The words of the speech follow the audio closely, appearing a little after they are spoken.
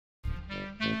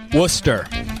Worcester.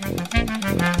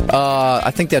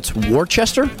 I think that's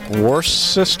Worcester.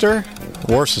 Worcester.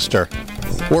 Worcester.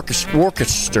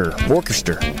 Worcester.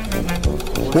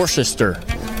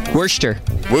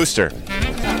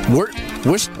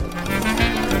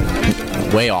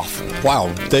 Way off.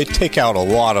 Wow, they take out a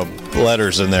lot of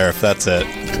letters in there if that's it.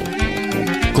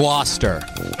 Gloucester.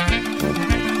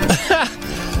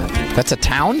 That's a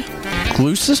town?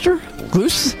 Gloucester?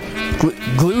 Gloucester?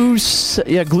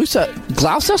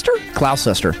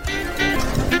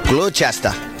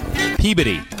 Gloucester.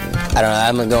 Peabody. I don't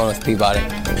know. I'm going with Peabody.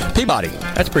 Peabody.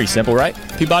 That's pretty simple, right?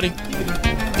 Peabody?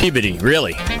 Peabody,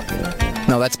 really?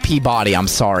 No, that's Peabody. I'm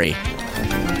sorry.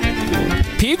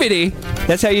 Peabody?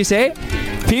 That's how you say it?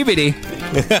 Peabody.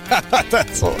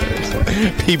 That's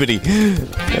hilarious. Peabody.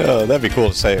 Oh, that'd be cool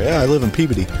to say. Yeah, I live in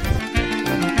Peabody.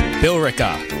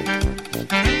 Billerica.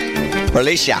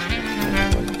 Felicia.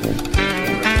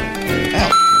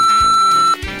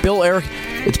 Bill Eric.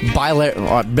 It's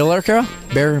Billerica?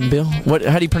 Bill? What?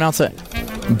 How do you pronounce that?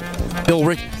 Bill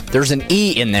Rick. There's an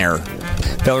E in there.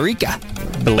 Billerica.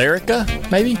 Billerica,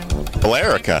 maybe?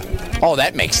 Billerica. Oh,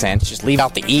 that makes sense. Just leave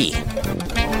out the E.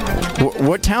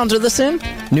 What towns are this in?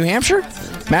 New Hampshire?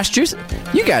 Massachusetts?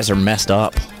 You guys are messed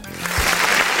up.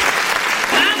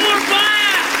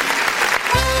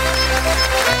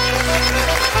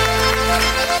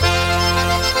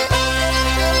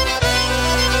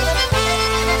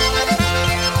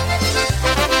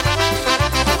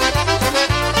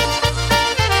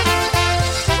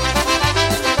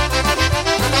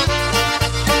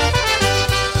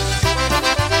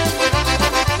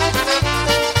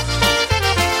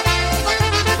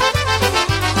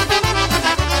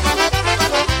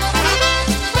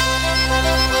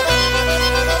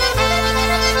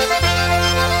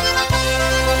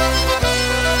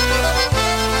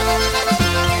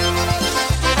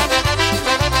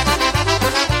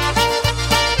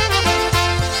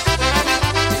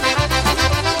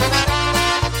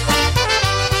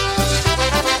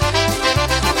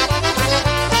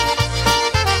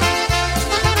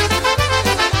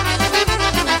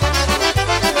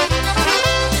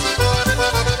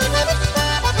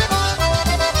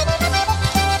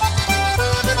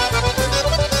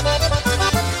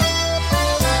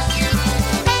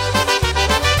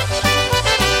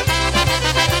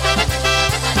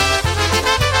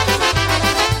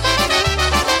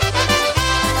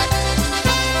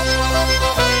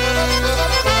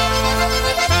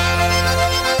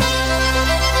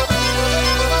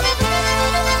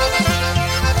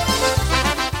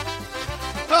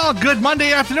 Good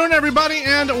Monday afternoon, everybody,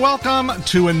 and welcome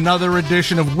to another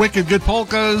edition of Wicked Good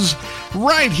Polkas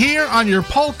right here on your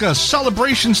polka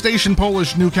celebration station,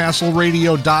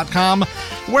 PolishNewcastleRadio.com,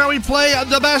 where we play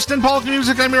the best in polka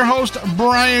music. I'm your host,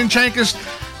 Brian Chankis,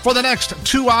 for the next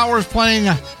 2 hours playing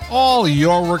all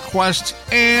your requests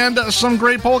and some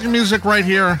great polka music right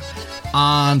here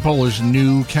on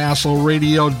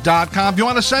PolishNewcastleRadio.com. If you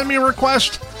want to send me a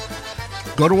request,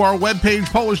 go to our webpage,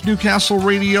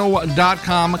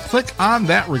 PolishNewcastleRadio.com. Click on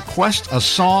that Request a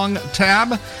Song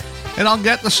tab, and I'll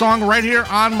get the song right here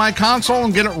on my console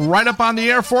and get it right up on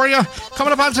the air for you.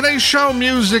 Coming up on today's show,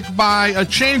 music by A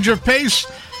Change of Pace,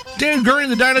 Dan Gurry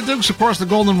and the Dynadukes, of course, the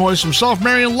Golden Voice himself,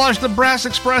 Marion Lush, the Brass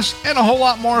Express, and a whole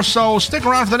lot more. So stick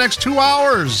around for the next 2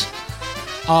 hours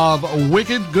of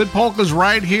Wicked Good Polkas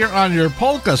right here on your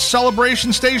polka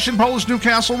celebration station,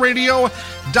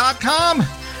 PolishNewcastleRadio.com.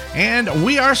 And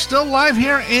we are still live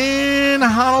here in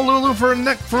Honolulu for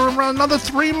another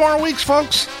 3 more weeks,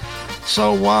 folks.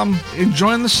 So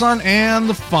enjoying the sun and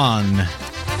the fun.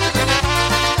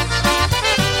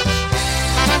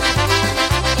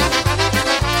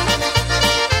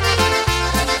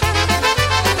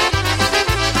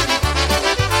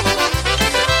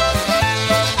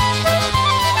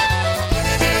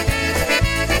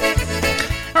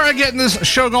 All right, getting this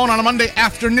show going on a Monday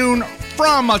afternoon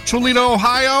from Toledo,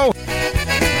 Ohio.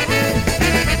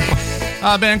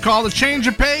 A band called A Change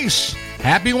of Pace.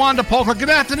 Happy Wanda Polka.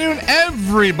 Good afternoon,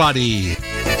 everybody.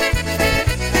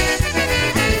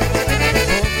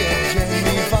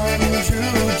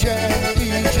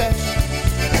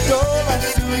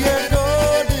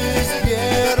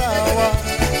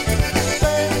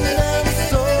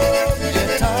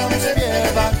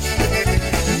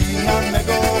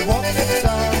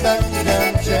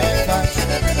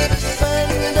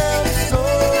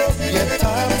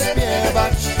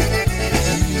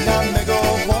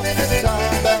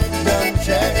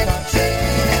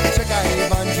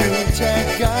 Czekaj,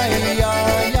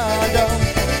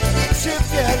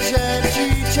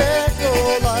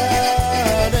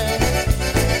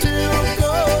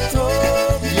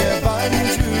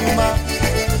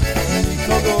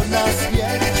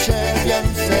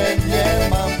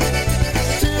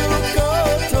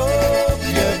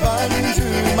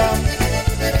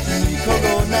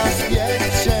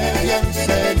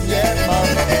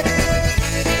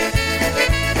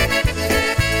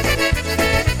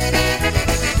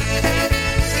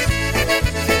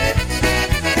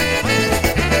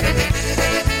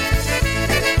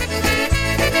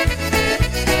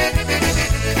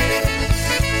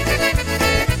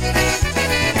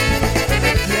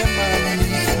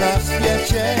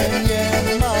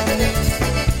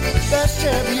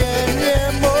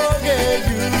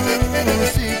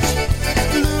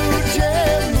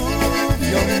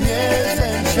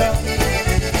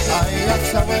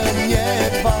 całe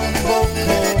nieba, bo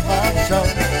kocham wciąż.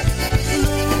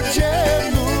 Ludzie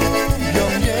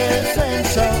lubią mnie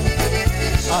zęczą,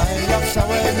 a ja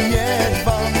całe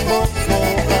nieba, bo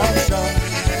kocham wciąż.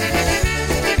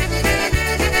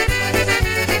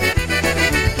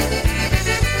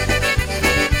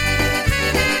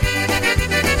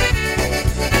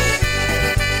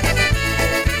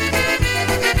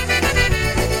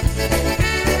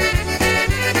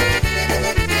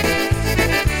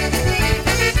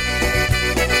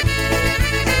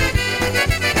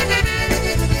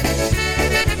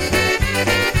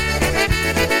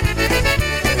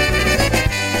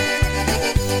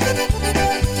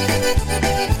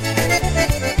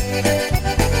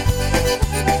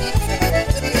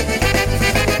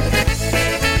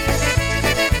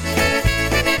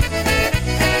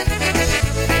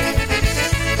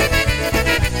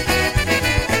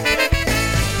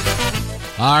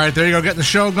 All right, there you go, getting the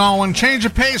show going. Change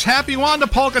of pace, Happy Wanda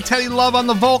Polka, Teddy Love on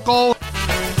the vocal.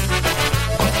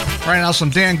 Right now, some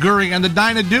Dan Gurry and the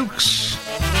Dinah Dukes.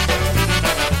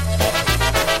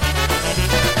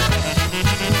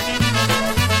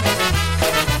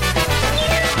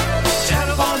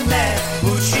 Czerwone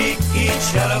buciki,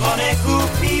 czerwone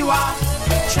kupiła.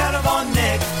 W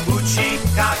czerwonych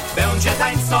bucikach będzie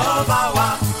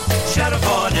tańcowała.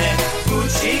 Czerwone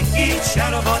buciki,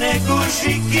 czerwone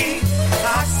guziki,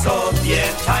 tak sobie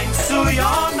tańcują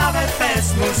nawet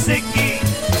bez muzyki.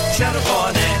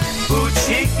 Czerwone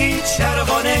buciki,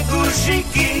 czerwone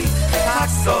guziki, tak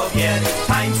sobie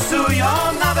tańcują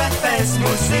nawet bez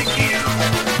muzyki.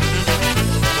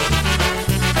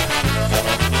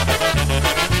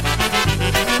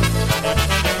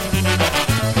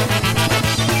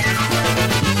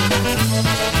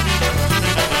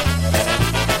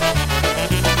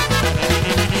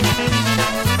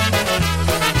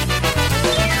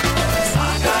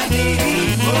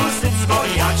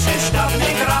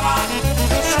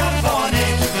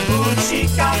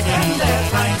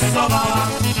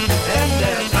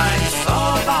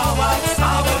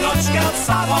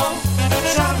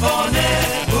 Czerwone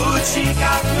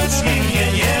bucika, kluczki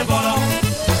mnie nie bolą.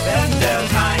 Będę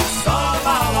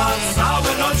tańcowała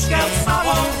całą noczkę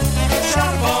całą.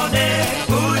 Czerwone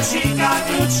bucika,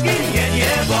 kluczki mnie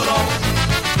nie bolą.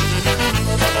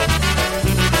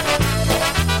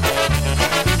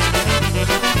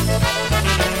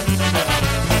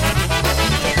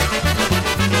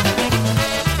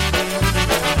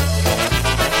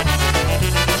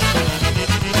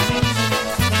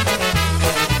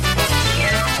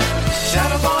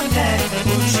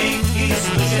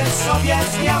 Sobie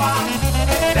zwiała,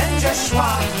 będzie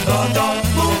szła do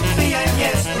domu, by jej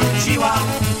nie zwróciła.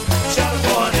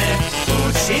 Czerwone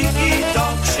buciki do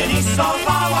krzyni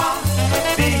sowała,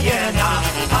 by je na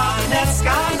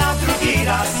Panewska na drugi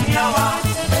raz miała.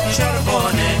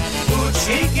 Czerwone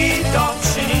buciki do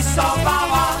krzyni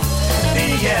sowała,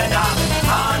 by je na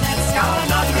Panewska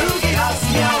na drugi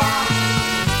raz miała.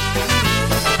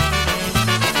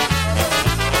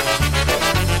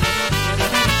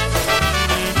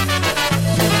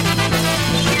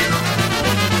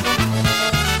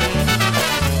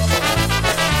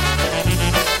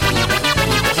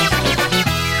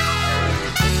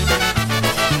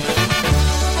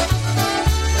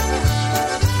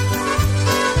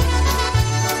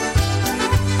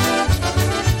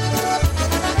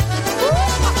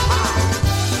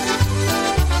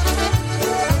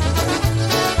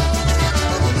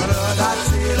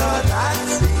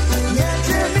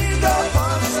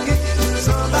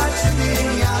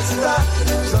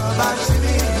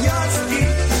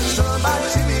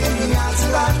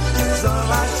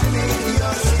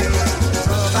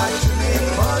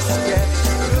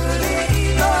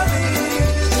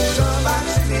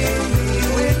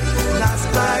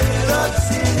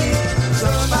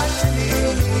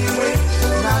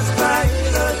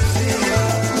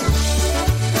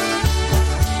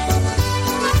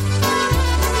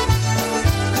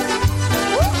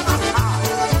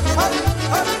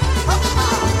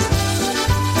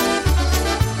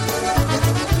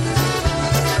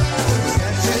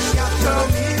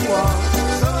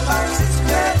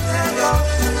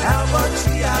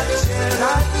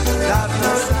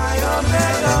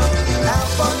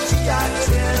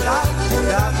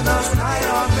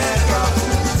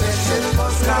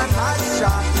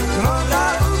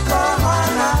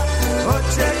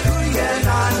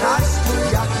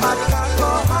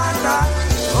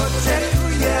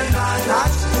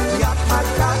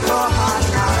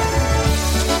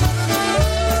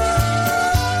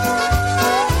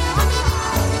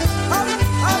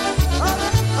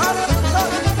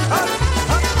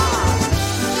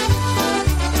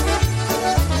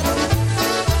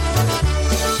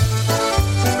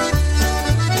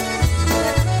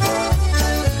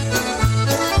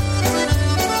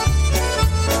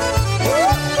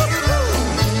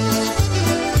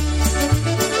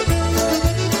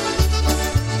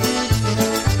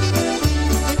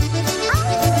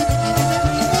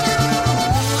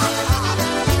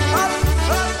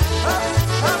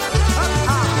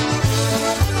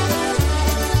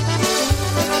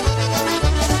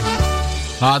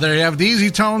 There you have the Easy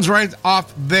Tones right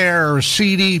off their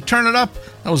CD, Turn It Up.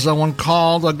 That was the one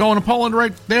called Going to Poland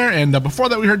right there. And before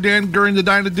that, we heard Dan Gurin, the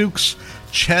Dynadukes,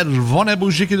 Czerwone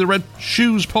Buźki, the Red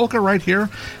Shoes Polka right here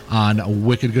on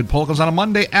Wicked Good Polkas on a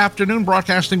Monday afternoon,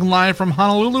 broadcasting live from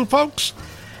Honolulu, folks.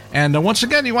 And once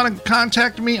again, you want to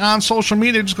contact me on social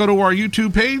media, just go to our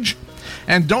YouTube page.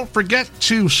 And don't forget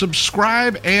to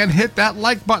subscribe and hit that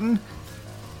like button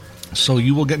so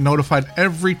you will get notified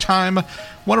every time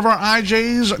one of our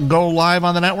IJs go live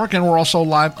on the network. And we're also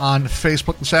live on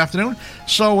Facebook this afternoon.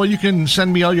 So you can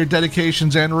send me all your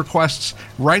dedications and requests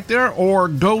right there, or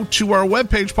go to our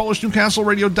webpage,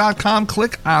 PolishNewcastleRadio.com.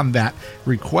 Click on that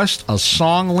Request a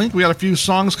Song link. We got a few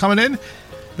songs coming in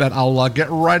that I'll get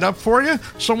right up for you.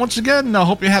 So once again, I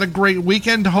hope you had a great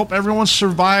weekend. I hope everyone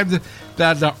survived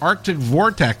that Arctic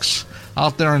vortex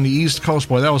out there on the East Coast.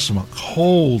 Boy, that was some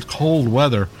cold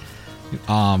weather.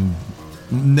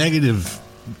 Negative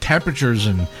temperatures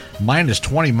and minus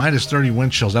 20, minus 30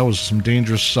 wind chills. That was some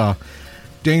dangerous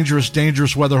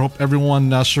weather. Hope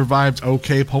everyone survived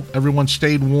okay. Hope everyone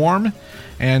stayed warm.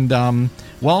 And,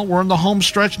 well, we're in the home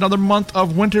stretch. Another month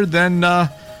of winter. Then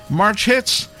March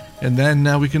hits. And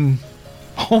then we can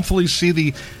hopefully see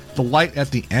the light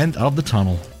at the end of the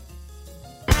tunnel.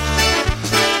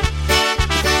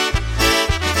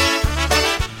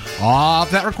 Off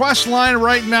that request line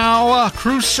right now,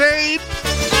 Crusade.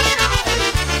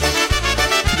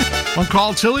 One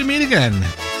call till we meet again. I'll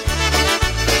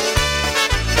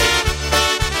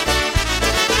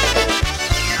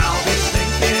be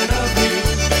thinking of you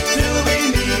till we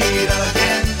meet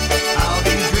again. I'll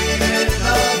be dreaming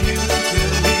of you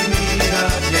till we meet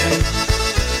again.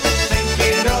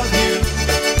 Thinking of you,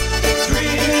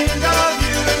 dreaming of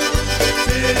you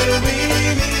till we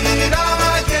meet again.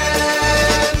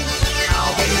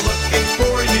 I'll be looking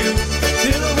for you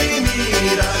till we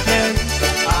meet again.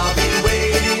 I'll be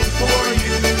waiting for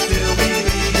you till we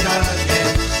meet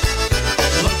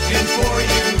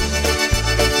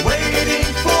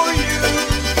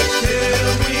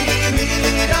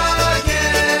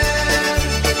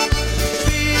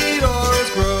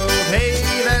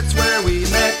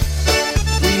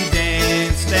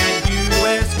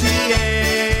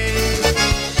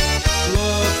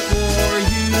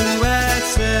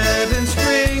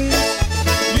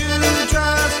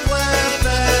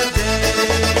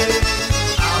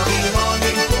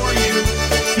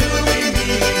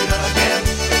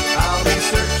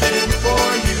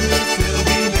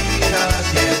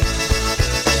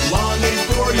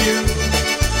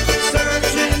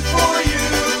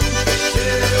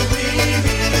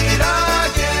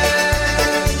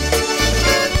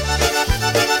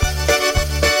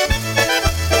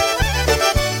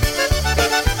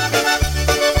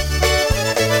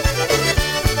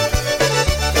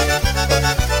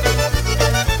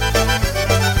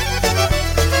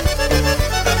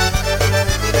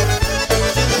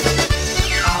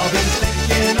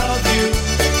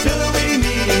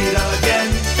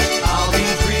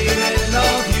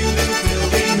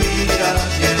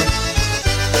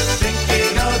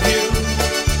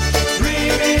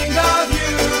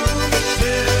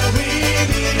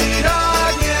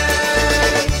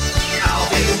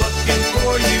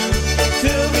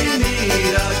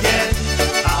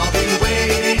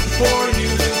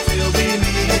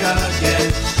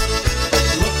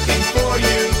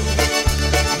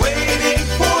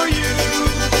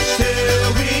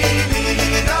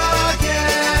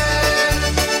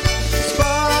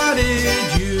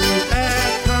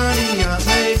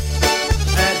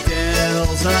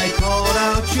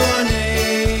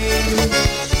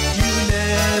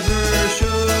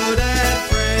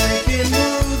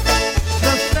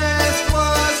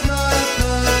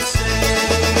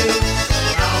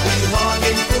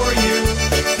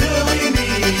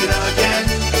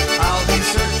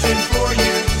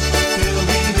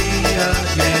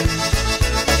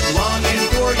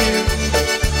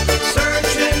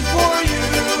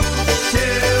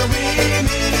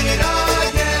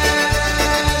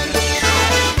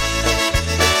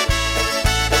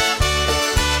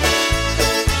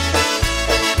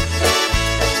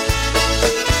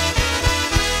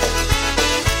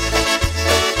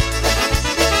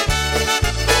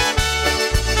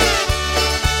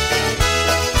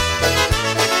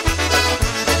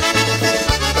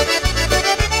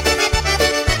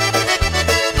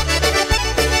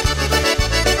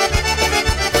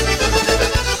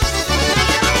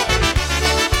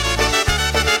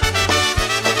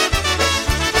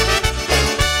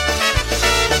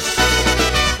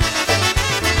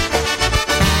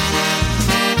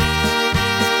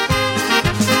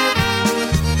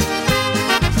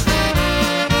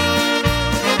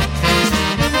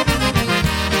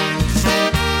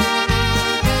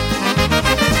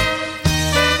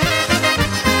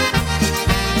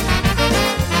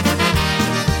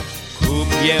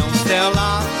Więcej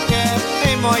lakiem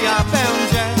i moja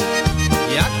będzie.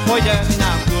 Jak pójdę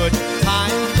na good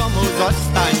time, w domu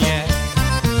zostanie.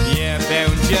 Nie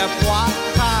będzie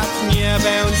płakać, nie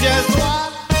będzie zła.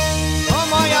 O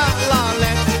moja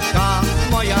laleczka,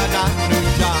 moja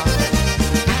Danusia.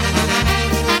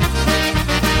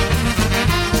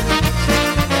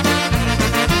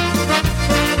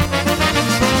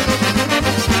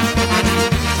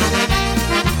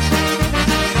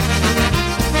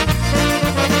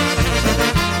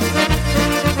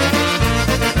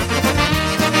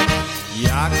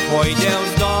 Jak pójdę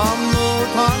z domu,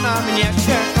 to na mnie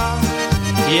czeka.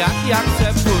 Jak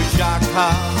chcę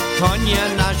buziaka, to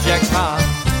nie narzeka.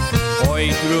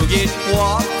 Oj, drugi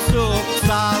chłopców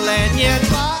wcale nie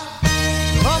dba.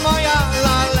 O moja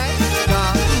laleczka,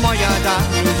 moja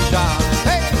Danusia.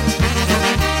 Hej!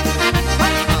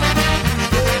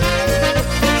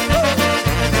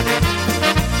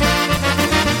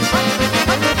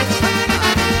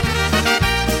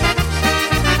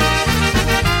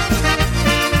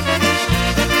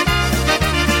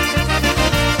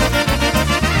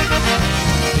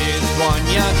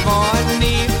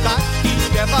 Dzwoni, ptaszki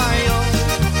śpiewają,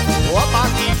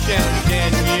 chłopaki się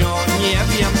dzienią, nie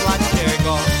wiem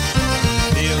dlaczego.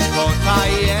 Tylko ta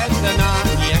jedna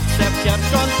nie chce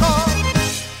piersionko,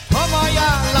 to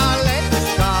moja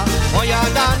laleczka, moja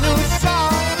Danusia.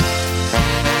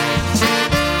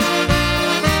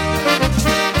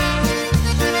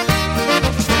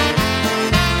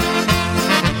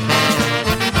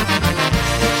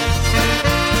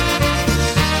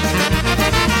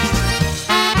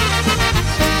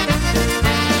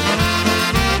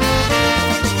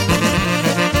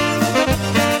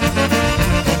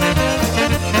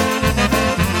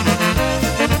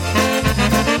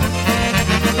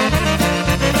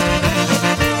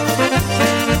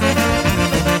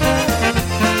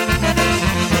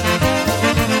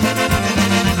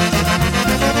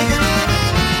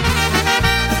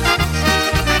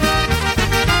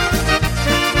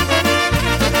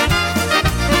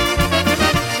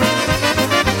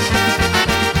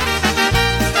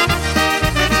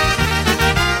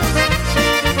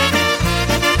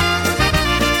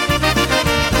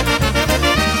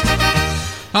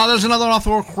 There's another off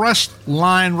the request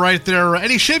line right there.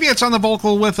 Eddie Shiviet's on the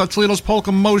vocal with Toledo's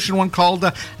Polka Motion, one called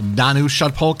Danusia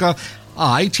Polka.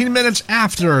 18 minutes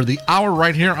after the hour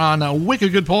right here on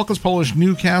Wicked Good Polkas,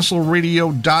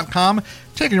 PolishNewcastleRadio.com,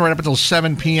 taking you right up until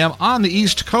 7 p.m. on the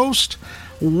East Coast,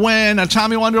 when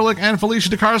Tommy Wunderlich and Felicia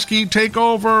Tokarski take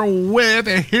over with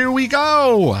Here We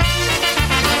Go.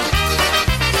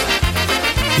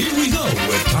 Here we go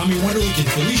with Tommy Wunderlich and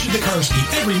Felicia Tokarski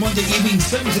every Monday evening,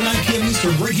 7 to 9 p.m.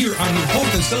 Eastern, right here on the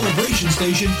Polka Celebration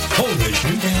Station, Polish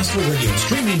Newcastle Radio,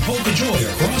 streaming Polka Joy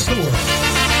across the world.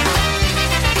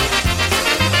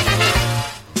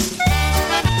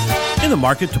 In the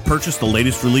market to purchase the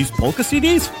latest released polka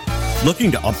CDs?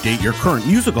 Looking to update your current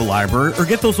musical library or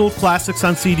get those old classics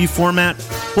on CD format?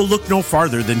 Well, look no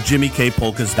farther than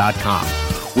JimmyKPolkas.com.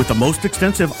 With the most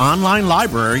extensive online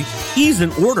library, ease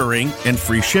in ordering, and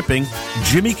free shipping,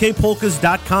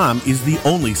 JimmyKPolkas.com is the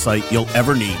only site you'll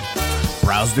ever need.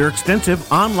 Browse their extensive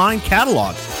online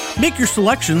catalog. Make your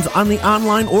selections on the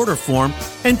online order form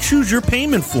and choose your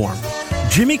payment form.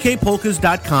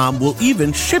 JimmyKPolkas.com will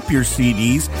even ship your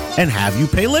CDs and have you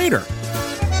pay later.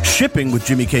 Shipping with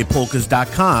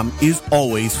JimmyKPolkas.com is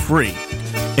always free.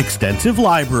 Extensive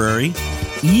library,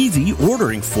 easy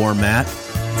ordering format,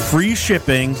 free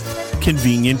shipping,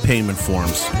 convenient payment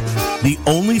forms. The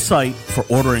only site for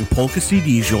ordering polka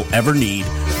CDs you'll ever need,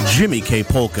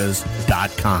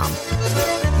 JimmyKPolkas.com.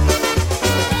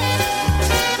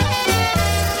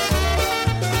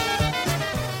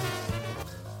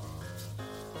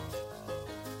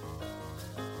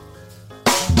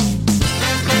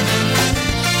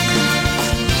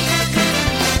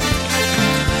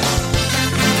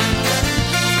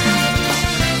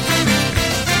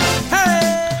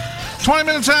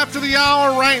 After the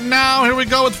hour right now, here we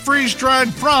go with Freeze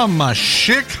Dried from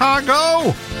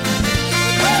Chicago.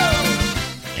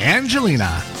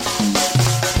 Angelina.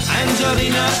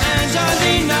 Angelina,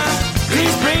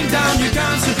 please bring down your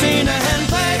concertina and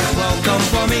play a welcome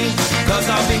for me, 'cause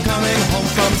I'll be coming home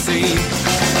from sea.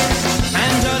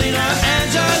 Angelina,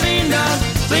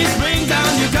 please bring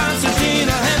down your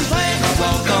concertina and play a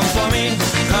welcome for me,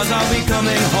 'cause I'll be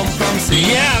coming home from sea.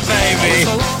 Yeah, baby.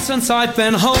 So long since I've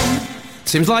been home,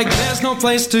 seems like there's no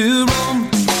place to roam.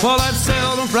 Well, I've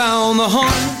sailed around the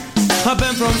Horn. I've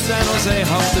been from San Jose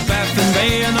up to Baffin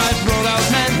Bay, and I've rode out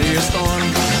many a storm.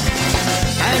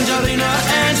 Angelina,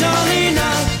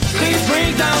 please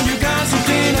down your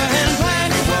concertina and play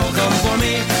a welcome for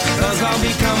me, 'cause I'll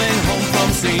be coming home from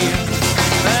sea.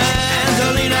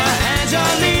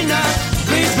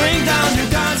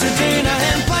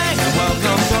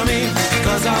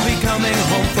 coming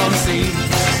home from sea.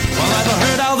 Well, I've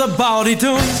heard all the bawdy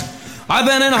tunes. I've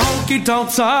been in honky-tonk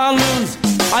saloons.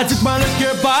 I took my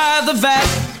liquor by the vat.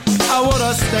 I would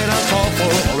have stayed on call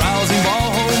for a rousing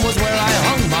ball home was where I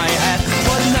hung my hat.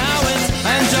 But now it's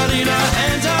Angelina,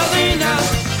 Angelina.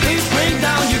 Please bring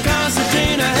down your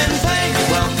concertina and play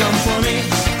welcome for me,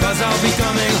 cause I'll be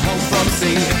coming home from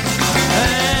sea.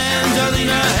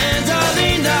 Angelina,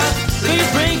 Angelina. Please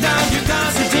bring down your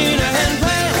concertina and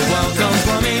play welcome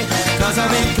for me, cause I'll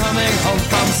be coming home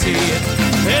from sea.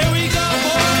 Here we go,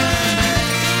 boys.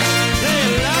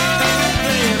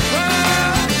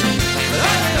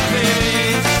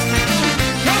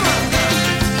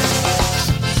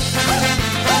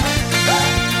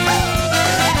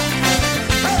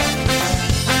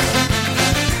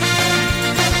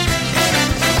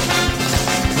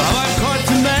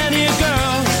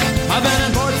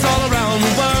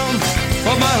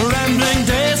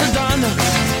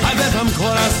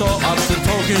 So up to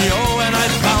Tokyo and I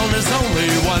found there's only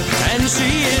one, and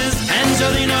she is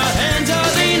Angelina,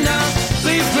 Angelina.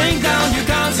 Please bring down your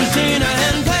concertina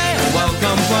and play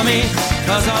welcome for me,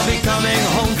 cause I'll be coming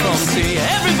home from sea.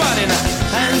 Everybody now,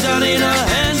 Angelina,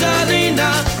 Angelina.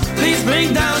 Please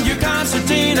bring down your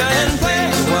concertina and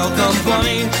play welcome for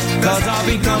me, cause I'll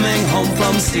be coming home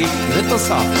from sea. Little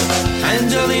soft,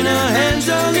 Angelina,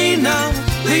 Angelina.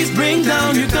 Please bring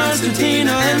down your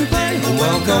concertina and play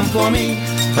welcome for me,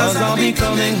 cause I'll be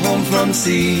coming home from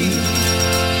sea.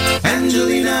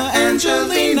 Angelina,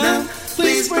 Angelina.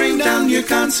 Please bring down your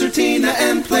concertina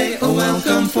and play a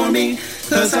welcome for me,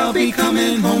 cause I'll be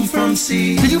coming home from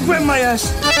sea. Did you grab my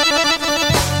ass?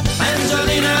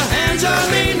 Angelina,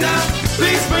 Angelina.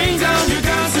 Please bring down your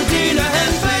concertina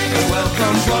and play a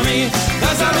welcome for me,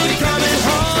 cause I'll be coming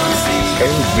home from sea.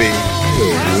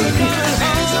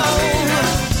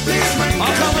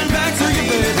 I'm coming back to you,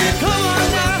 baby. Come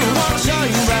on down, I wanna show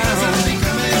you around.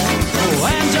 Oh,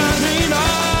 Angelina,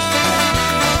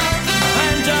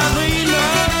 Angelina.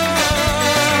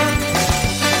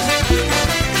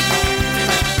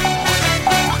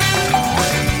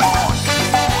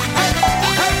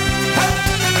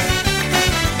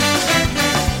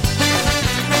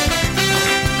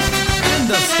 End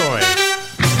of story.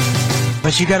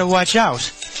 But you gotta watch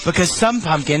out, because some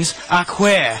pumpkins are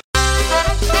queer.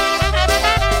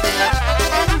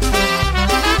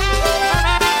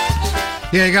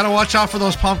 Yeah, you got to watch out for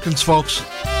those pumpkins, folks.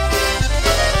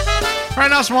 Right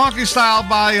now, some Honky Style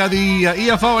by the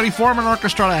EFO 84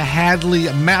 Orchestra out of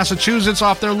Hadley, Massachusetts,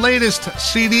 off their latest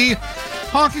CD.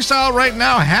 Honky Style right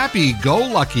now, Happy Go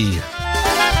Lucky.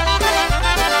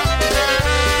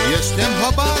 Jestem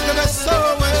chłopak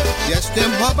wesoły,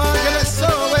 jestem chłopak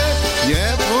wesoły,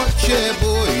 nie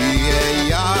potrzebuję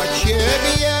ja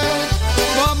ciebie,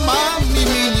 bo mam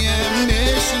mnie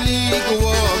myśli w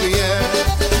głowie.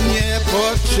 Nie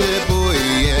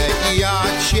potrzebuję ja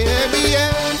ciebie,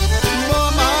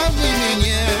 bo mam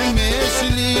mnie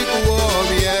myśli w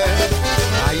głowie.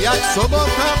 A jak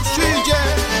sobota przyjdzie,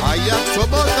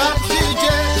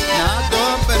 na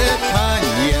dobry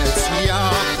taniec ja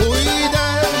pójdę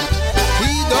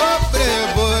i dobre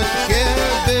wódkę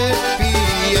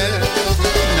wypiję.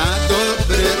 Na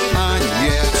dobry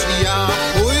taniec ja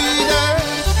pójdę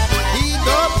i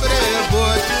dobre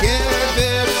wódkę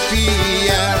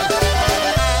wypiję.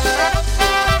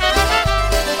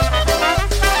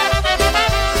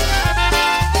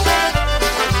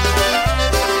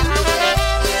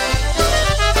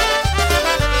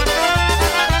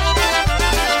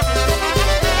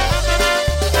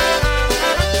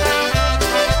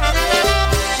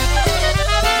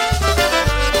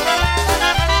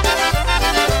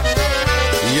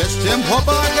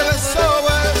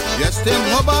 Jestem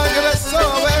chłopak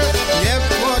wesoły, nie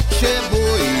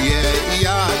potrzebuję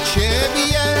ja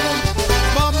ciebie,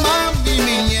 bo mam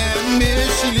mnie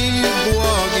myśli w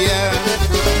głowie.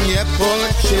 Nie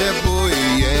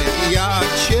potrzebuję ja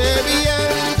ciebie,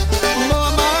 bo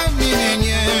mam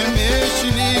mnie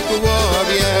myśli w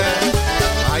głowie.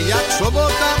 A jak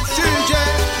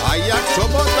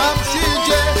sobota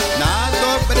przyjdzie, na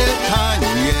dobry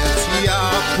taniec ja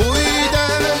pójdę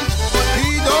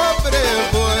i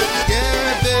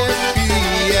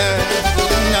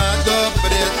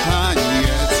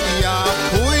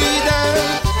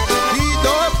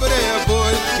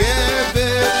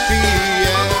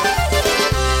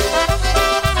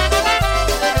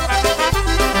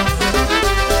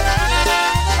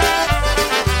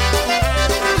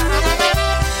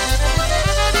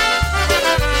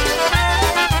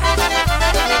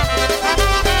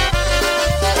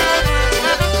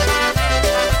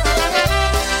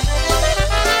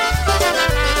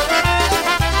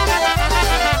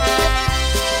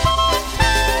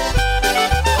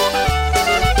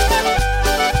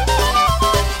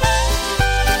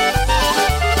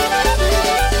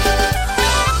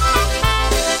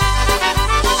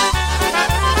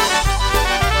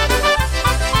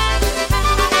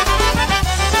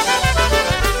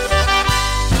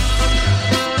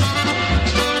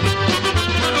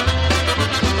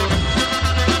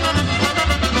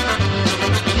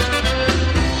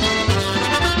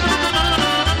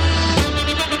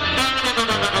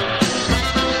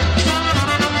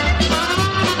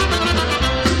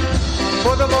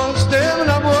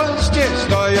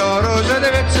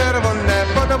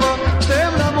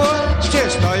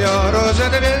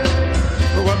może dwie.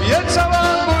 Obiecała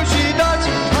musi dać,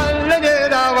 ale nie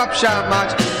dała psia mać.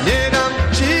 Nie dam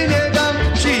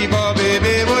ci, bo by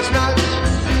było znać.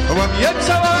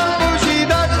 Obiecała musi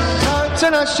dać, a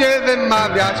cena się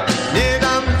wymawiać. Nie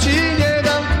dam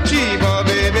ci, bo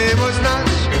by było znać.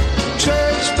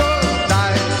 Cześć to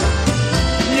daj,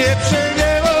 nie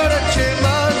przejęło, cię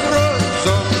ma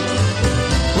zrozum.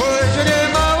 Oj,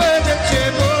 nie małe dziecię,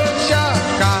 bo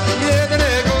siaka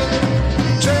jednego.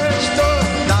 Cześć to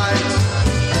daj,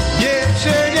 nie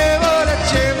przejęło,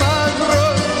 cię ma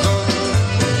zrozum.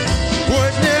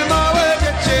 Oj, nie małe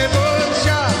dziecię, bo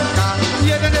siaka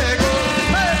jednego.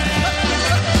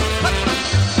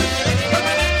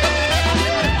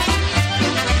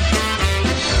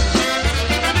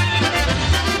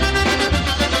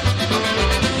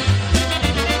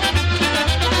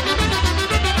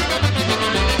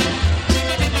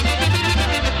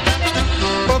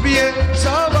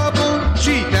 Obiecała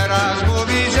ci teraz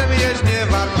mówi, że mi jest nie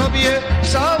wart.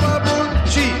 Obiecała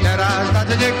ci teraz dać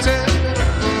nie chcę.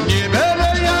 Nie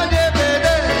będę, ja nie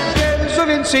będę wierzył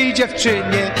więcej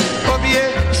dziewczynie.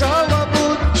 Obiecała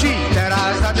ci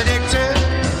teraz dać nie chcę.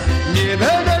 Nie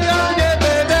będę, ja nie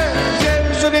będę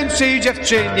wierzył więcej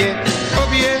dziewczynie.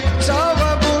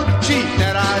 Obiecała ci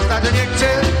teraz dać nie chcę.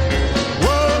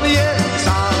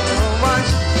 Obiecałaś,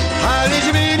 aleś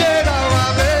mi nie dała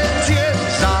będzie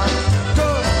za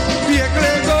to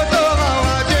piekle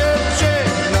gotowała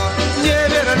dziewczyno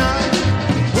niewierna.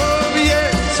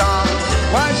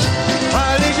 Obiecałaś,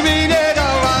 aleś mi nie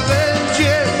dała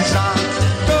będzie za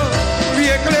to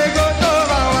piekle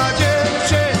gotowała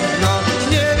dziewczyno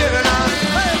niewierna.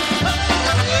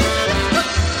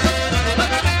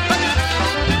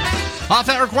 Off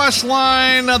that request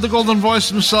line, the golden voice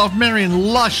himself,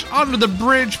 Marion Lush, Under the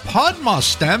Bridge, Padma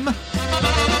Stem.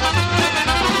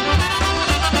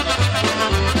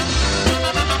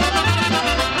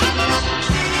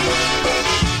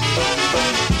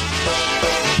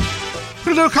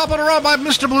 Gonna do a couple in a row by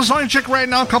Mr. Blazonczyk right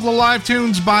now, a couple of live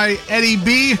tunes by Eddie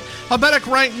B. Abedek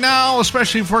right now,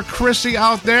 especially for Chrissy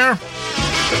out there.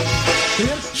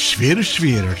 Świr,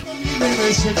 świr.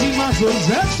 Siedzi mazur,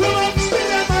 zepsułam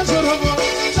stylę mazurową.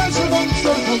 Za sobą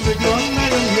wtorką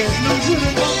wyglądają jedną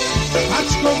żyrową.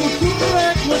 Paczkowu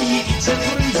turek łoni i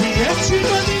cyfryzy wieci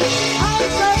goni. A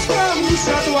za sprawu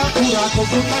siadła kura,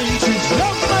 koguta i czy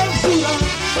zdrowa wzura.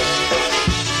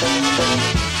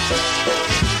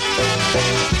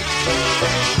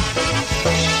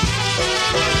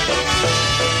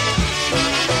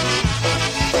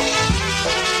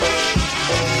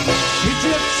 I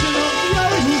dziewczyną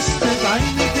miał chustę, daj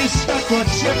mi dyska,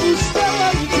 kładź się ustała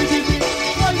i ty dydy.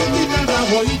 Oj, mi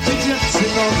gadało i ty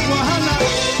dziewczyno kochana.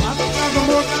 Matka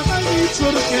droga, daj mi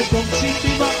córkę, dom ci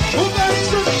piwa. Uda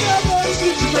córka, bo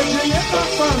żyć będzie jedna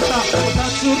warta. Ta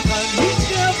córka nic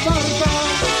nie warta.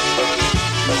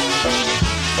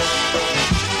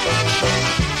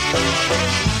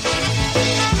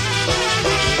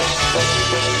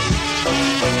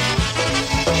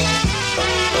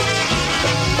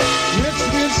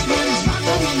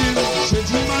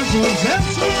 Siedzi mazur,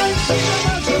 zepsułem stylę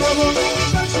mazurową.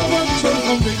 Za sobą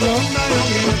córką wyglądają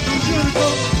jedną żyrką.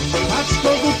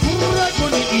 Paczkowu kurę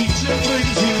goni i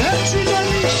cyfryzy leci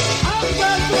goni. A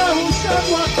za grachu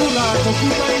siadła kula,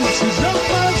 koguta i czy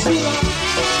zdrowa wzura.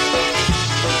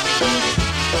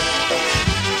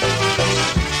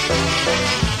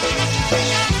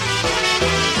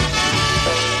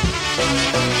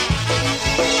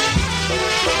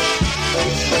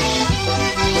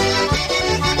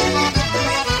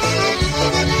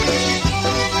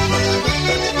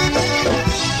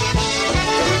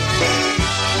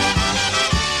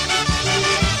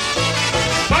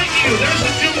 There's a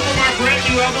tune from our brand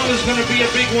new album. It's going to be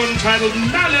a big one titled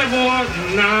Na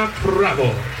Levo, Na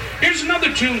Prawo. Here's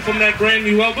another tune from that brand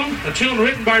new album, a tune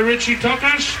written by Richie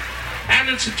Tokash, and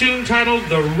it's a tune titled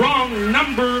The Wrong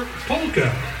Number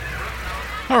Polka.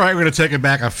 All right, we're going to take it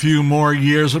back a few more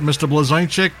years with Mr.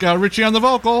 Blazonczyk. Richie on the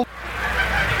vocal.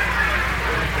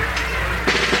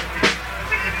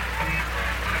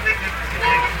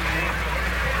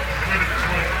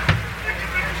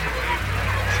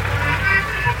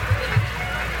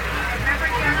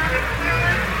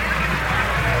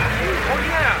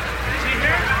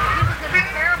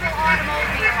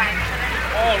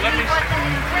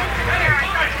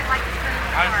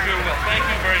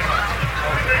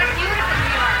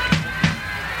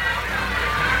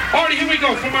 Alright, here we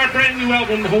go from our brand new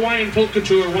album, the Hawaiian Polka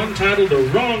Tour, one titled The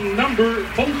Wrong Number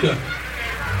Polka.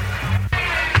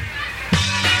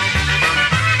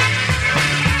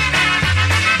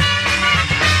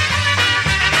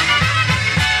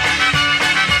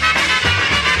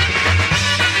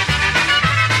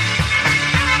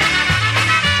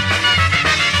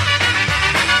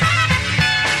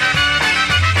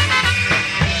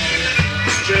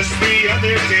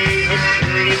 other day a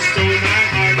girl had stole my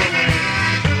heart away.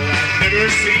 Oh, I've never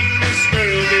seen this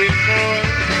girl before.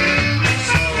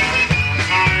 So I thought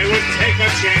I would take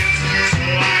a chance. So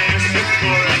I asked her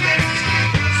for a dance.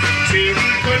 She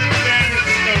couldn't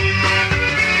dance no more.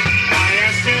 I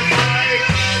asked if I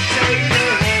could take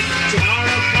her home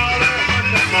tomorrow, call her on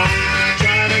the phone,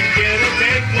 try to get a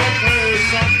date with her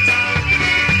sometime.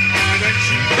 And then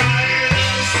she cried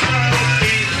and smiled at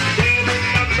me, gave her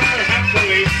number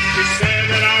happily. She said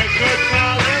that I could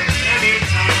call her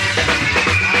anytime.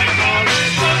 I called her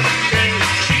Monday,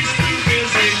 she's too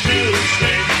busy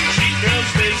Tuesday. She feels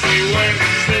busy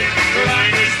Wednesday, her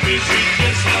line is busy.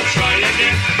 Guess I'll try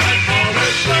again. I called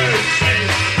her Thursday,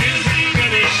 busy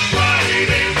getting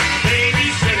Friday,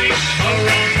 babysitting a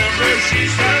wrong number.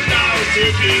 She's turned out to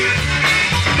be.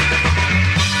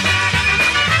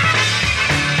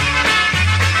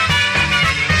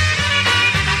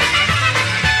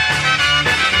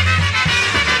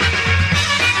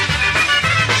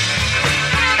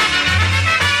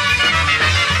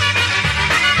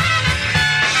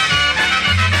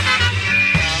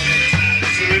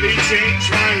 Really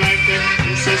changed my life, and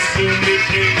you so soon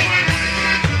became my wife.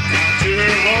 Down to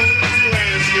her home to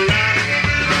ask her out.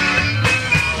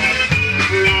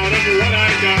 Proud of what I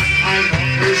got, I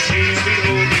love her, she's the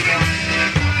only one.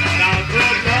 But out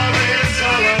what love is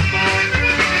all about.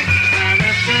 And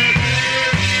after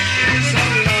years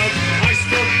of love, I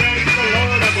still thank the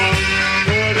Lord above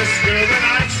for this girl that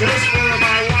I chose for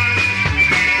my wife.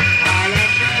 I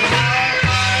left her how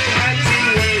I had to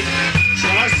wait,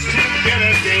 just to get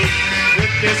a date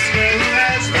with this girl who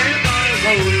has made my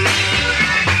whole life.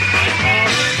 I call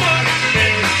her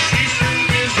Monday, she's too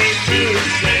busy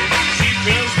Tuesday. She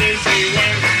feels busy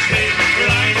Wednesday, her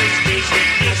line is busy.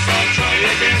 Guess I'll try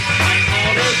again. I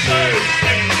call her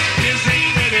Thursday, busy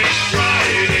minute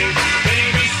Friday,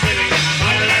 babysitting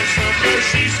my last number.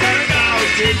 She's turned out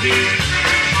to be.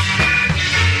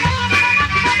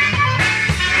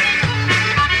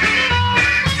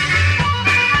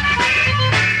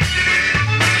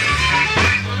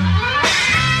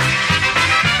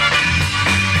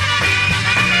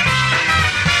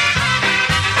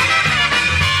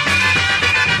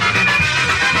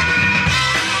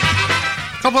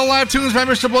 Couple of live tunes by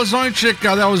Mr. Blazonczyk.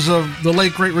 That was the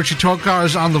late, great Richie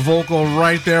Tokarz on the vocal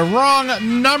right there. Wrong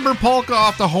Number polka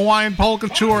off the Hawaiian Polka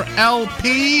Tour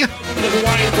LP.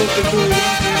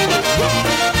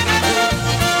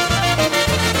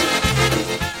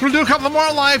 We'll do a couple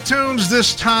more live tunes,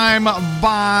 this time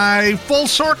by Full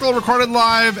Circle, recorded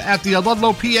live at the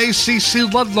Ludlow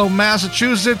PACC, Ludlow,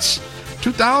 Massachusetts,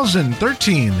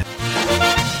 2013.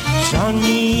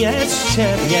 Żoni jest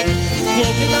ciebie,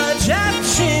 piękna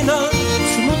dziewczyno,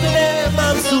 smutne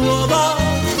mam słowo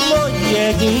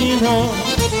moje giną.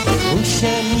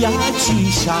 Muszę ja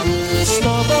dzisiaj z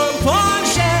tobą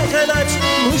pożegnać,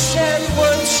 muszę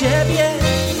od ciebie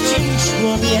dziś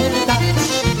pamiętać.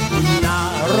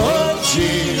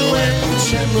 Narodziłem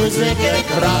się muzykę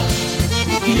grać,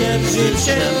 wiem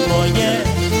życie moje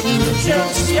ludziom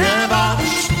śpiewać.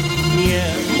 Nie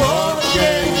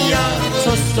mogę ja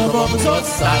co z tobą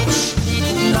zostać,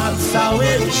 na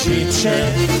całe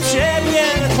życie ciebie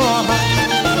kochać.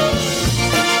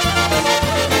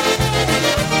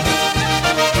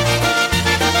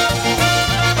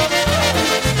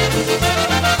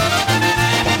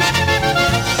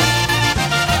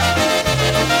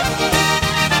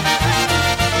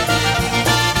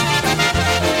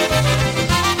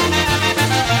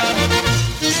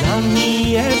 Żal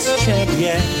jest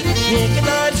ciebie,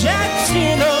 piękna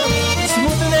dziewczyno,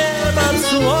 smutne mam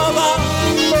słowa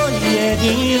moje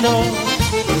wino.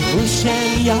 Muszę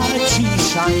ja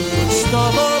dzisiaj z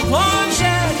tobą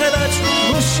pożegnać,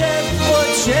 muszę po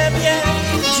ciebie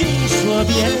dziś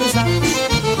obiecać.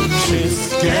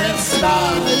 Wszystkie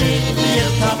stare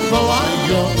lata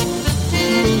wołają,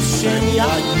 muszę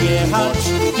ja jechać,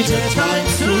 gdzie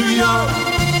tańcują.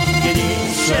 Kiedy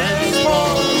się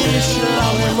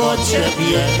pomyślałem o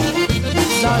ciebie,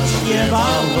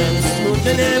 zaśpiewałem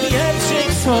smutny wierszyk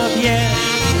sobie.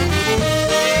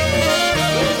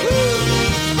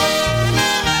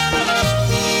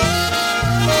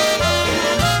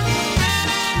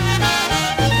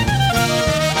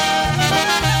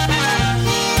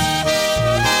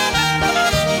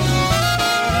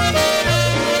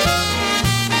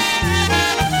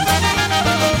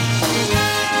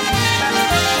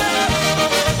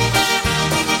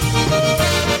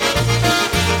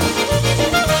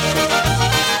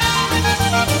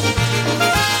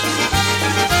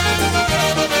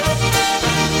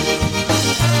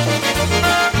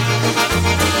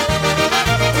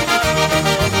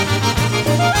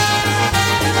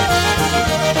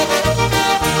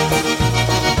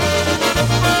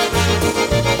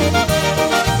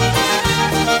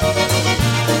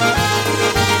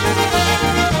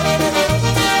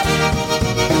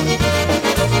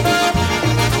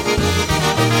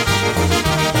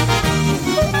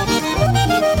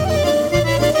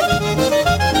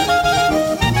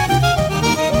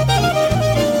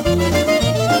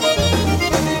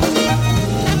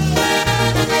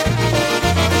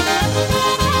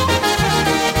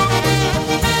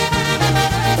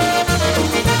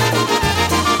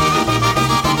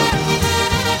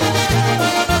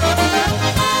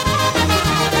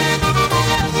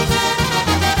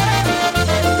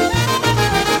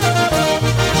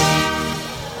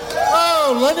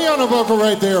 on the vocal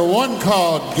right there. One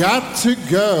called Got to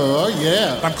Go. Oh,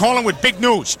 yeah. I'm calling with big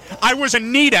news. I was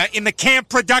Anita in the camp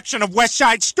production of West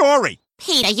Side Story.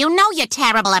 Peter, you know you're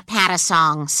terrible at patter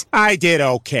songs. I did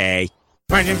okay.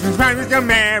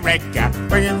 America,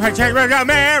 America,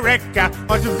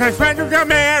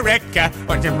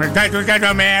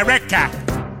 America.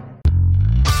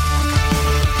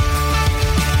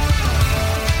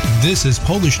 This is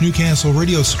Polish Newcastle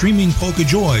Radio streaming Polka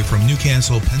Joy from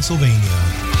Newcastle,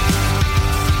 Pennsylvania.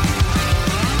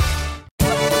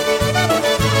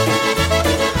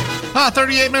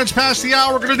 38 minutes past the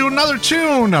hour. We're going to do another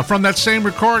tune from that same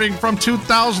recording from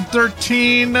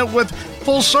 2013 with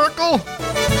Full Circle.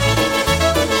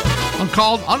 One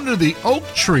called Under the Oak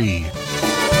Tree.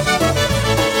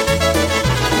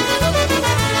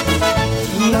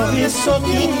 Na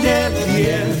wysokim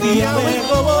dębie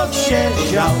białego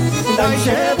odsiedział. Daj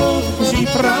ziewu,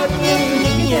 żifraniu,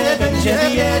 nikt nie będzie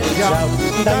wiedział.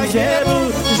 Daj ziewu,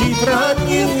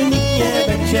 żifraniu, nikt nie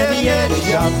będzie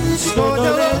wiedział.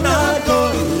 Stodołę na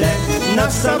dole,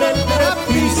 na samym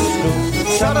napisku.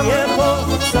 Sam nie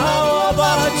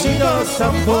pocałować i do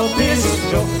sam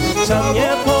popisku. Sam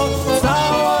nie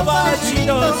pocałować i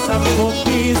do sam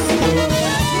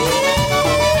popisku.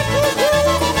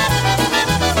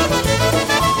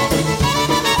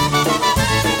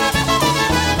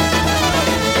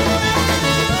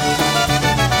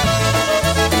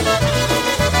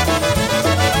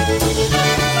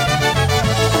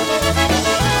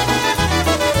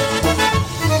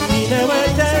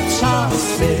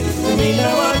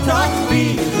 Minęła ta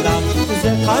chwila,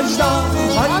 że każda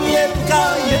panienka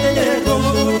jednego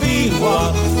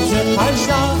lubiła, że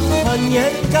każda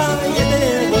panienka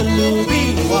jednego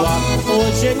lubiła.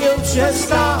 Ożenił się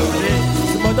stary,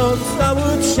 z modą znał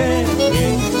ciebie,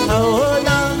 a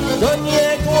ona do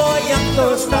niego jak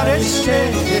do stare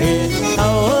ściery, a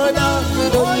ona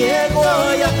do niego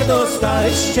jak do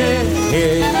stare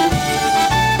ściery.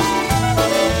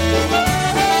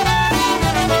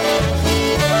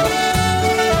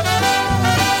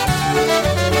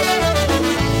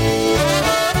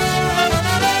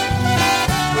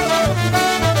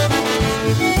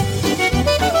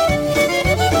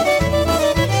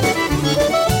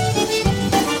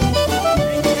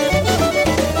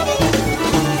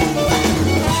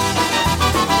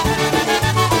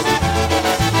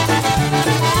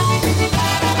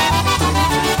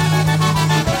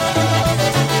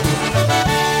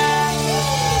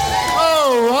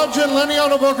 Lenny on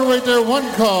the vocal right there. One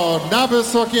called Na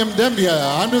Wysokim Dębie,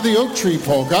 Under the Oak Tree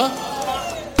Polka.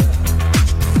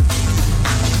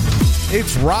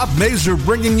 It's Rob Mazur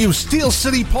bringing you Steel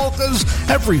City Polkas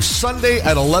every Sunday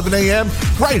at 11 a.m.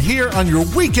 right here on your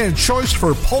weekend choice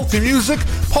for polka music,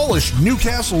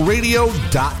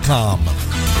 PolishNewcastleRadio.com.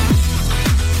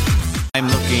 I'm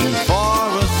looking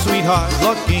for a sweetheart,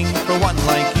 looking for one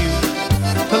like you,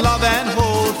 to love and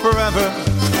hold forever,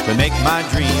 to make my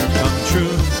dream come true.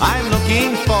 I'm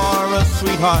looking for a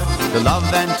sweetheart, to love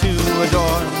and to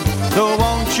adore. So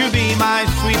won't you be my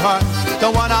sweetheart,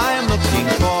 the one I'm looking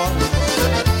for?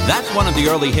 That's one of the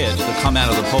early hits that come out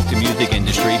of the polka music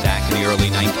industry back in the early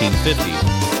 1950s.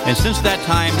 And since that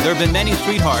time, there have been many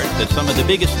sweethearts that some of the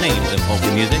biggest names in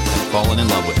polka music have fallen in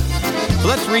love with. So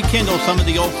let's rekindle some of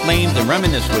the old flames and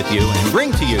reminisce with you and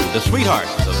bring to you the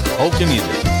sweethearts of polka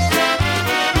music.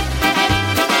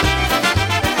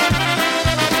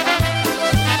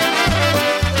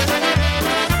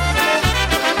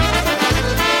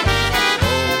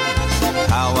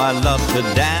 I love to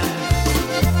dance,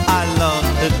 I love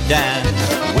to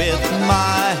dance with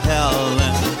my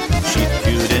Helen. She's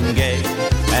cute and gay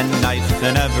and nice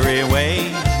in every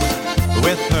way.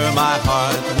 With her my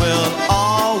heart will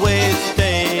always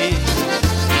stay.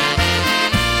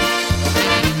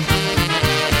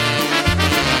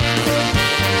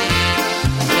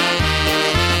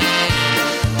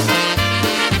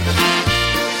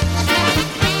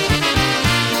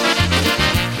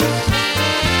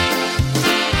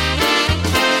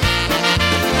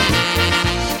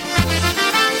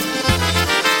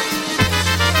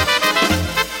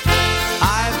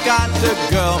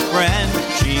 A girlfriend,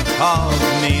 she calls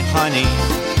me honey.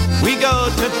 We go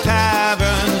to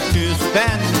taverns to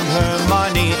spend her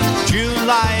money.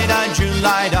 Julida,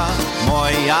 Julida,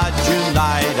 moja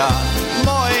Julida,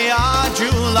 moja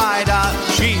Julida,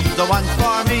 she's the one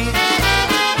for me.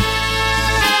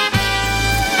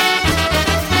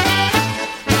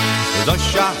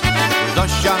 Zosia,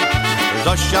 Zosia,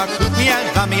 Zosia kuchnię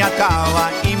zamiatała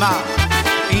i ma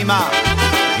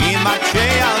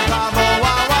Macieja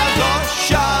zawołała.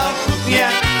 Zosia kuchnię,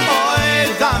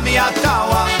 oj,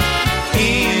 zamiatała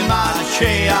i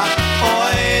Macieja,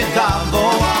 oj,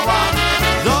 zawołała.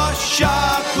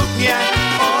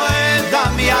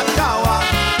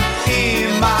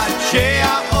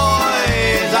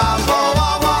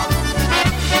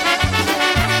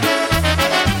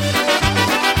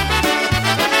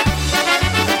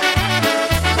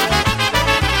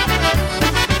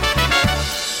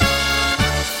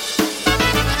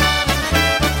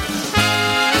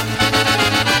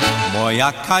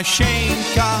 Moja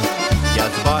Kasieńka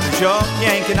jest bardzo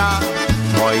piękna,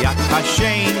 moja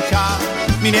Kasieńka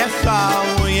mnie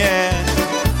całuje.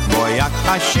 Moja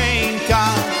Kasieńka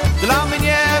dla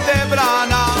mnie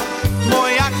wybrana,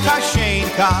 moja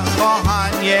Kasieńka,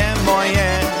 kochanie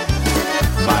moje.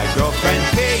 My girlfriend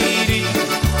Katie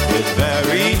is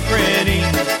very pretty,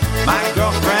 my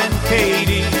girlfriend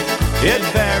Katie is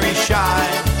very shy.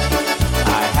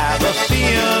 I have a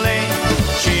feeling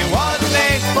she was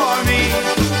made for me.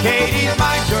 Katie's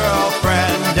my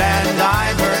girlfriend and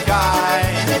I'm her guy.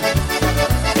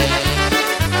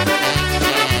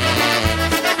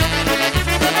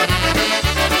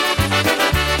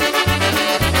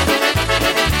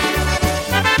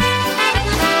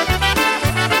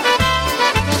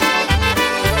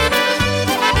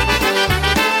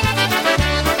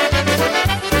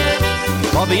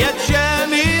 Powiedzcie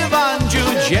mi, Wandziu,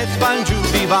 gdzie z Wandziu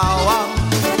biwała?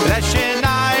 W lesie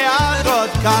na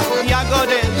jagodkach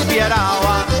jagody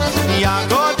zbierała.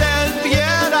 Jagodę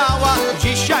zbierała,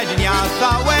 dzisiaj dnia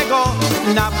całego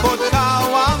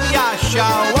napotkałam Jasia,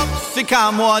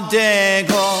 łopsyka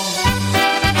młodego.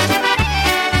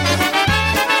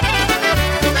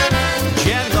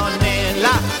 Zielony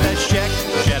laseczek,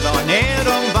 zielony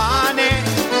rąbany,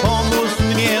 pomóż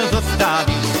mnie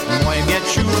zostawić, mój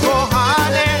mieciu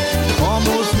kochany,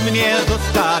 pomóż mnie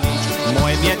zostawić,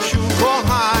 mój mieciu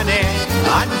kochany.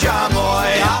 Andzia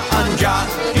moja, Andzia,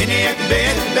 i niechby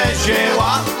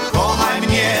żyła, kochaj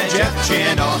mnie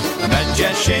dziewczyno,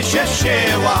 będziesz się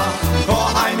cieszyła.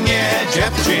 Kochaj mnie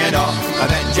dziewczyno,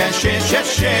 będziesz się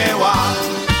cieszyła.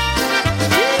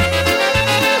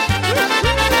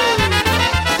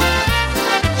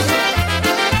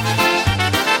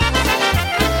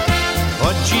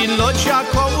 Chodzi locia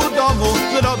koło domu,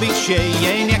 robić się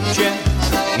jej nie chce.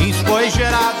 I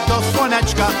spojrzała do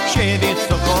słoneczka, się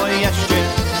wysoko jeszcze.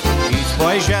 I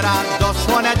spojrzała do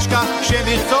słoneczka, się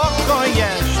wysoko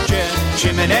jeszcze.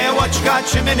 Czy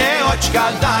mnie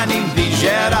oczka, zanim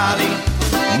wyżerali.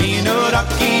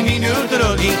 Minut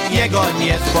drugi, jego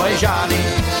nie spojrzali.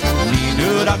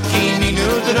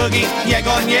 Minut drugi,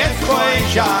 jego nie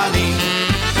spojrzali.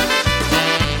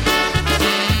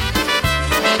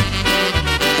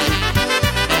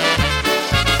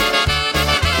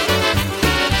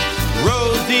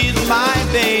 Rosie's my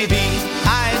baby,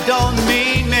 I don't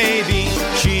mean maybe.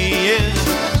 She is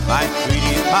my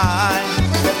sweetie pie.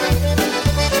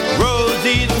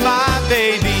 Rosie's my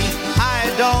baby,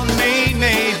 I don't mean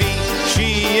maybe. She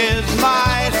is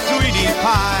my sweetie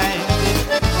pie.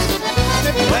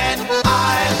 When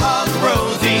I hug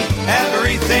Rosie,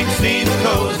 everything seems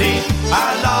cozy.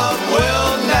 Our love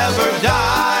will never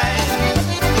die.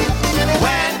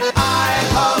 When I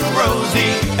hug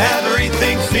Rosie,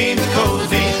 everything seems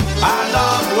cozy. Our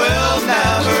love will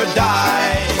never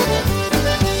die.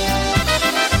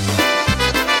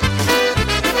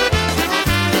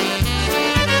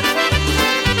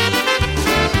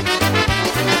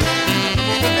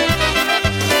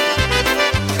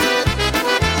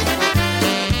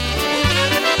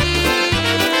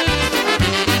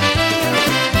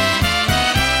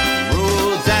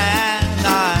 Roseanne,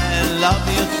 I love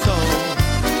you so.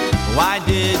 Why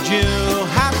did you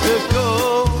have to go?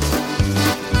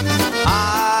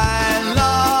 I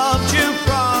loved you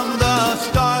from the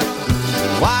start.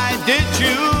 Why did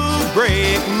you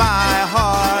break my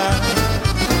heart?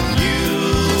 You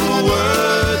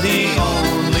were the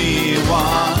only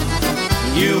one.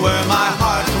 You were my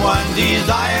heart's one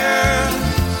desire.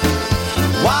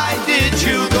 Why did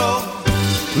you go?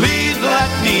 Please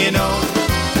let me know.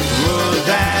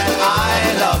 Roseanne, I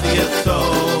love you so.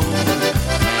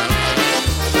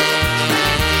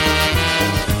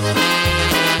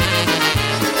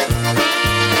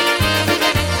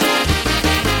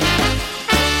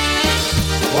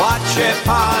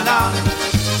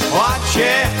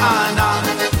 Płacie Anna,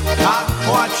 tak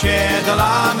płacie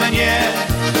dla mnie,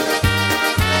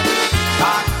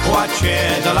 tak płacie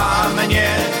dla mnie,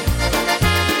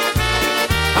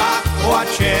 tak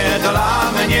płacie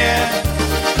dla mnie.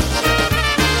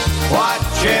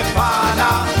 Płacie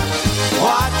Pana,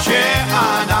 płacie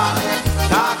Anna,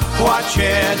 tak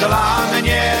płacie dla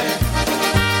mnie,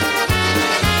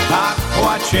 tak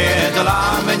płacie dla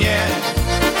mnie.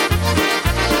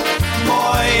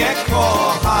 Moje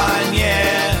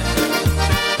kochanie.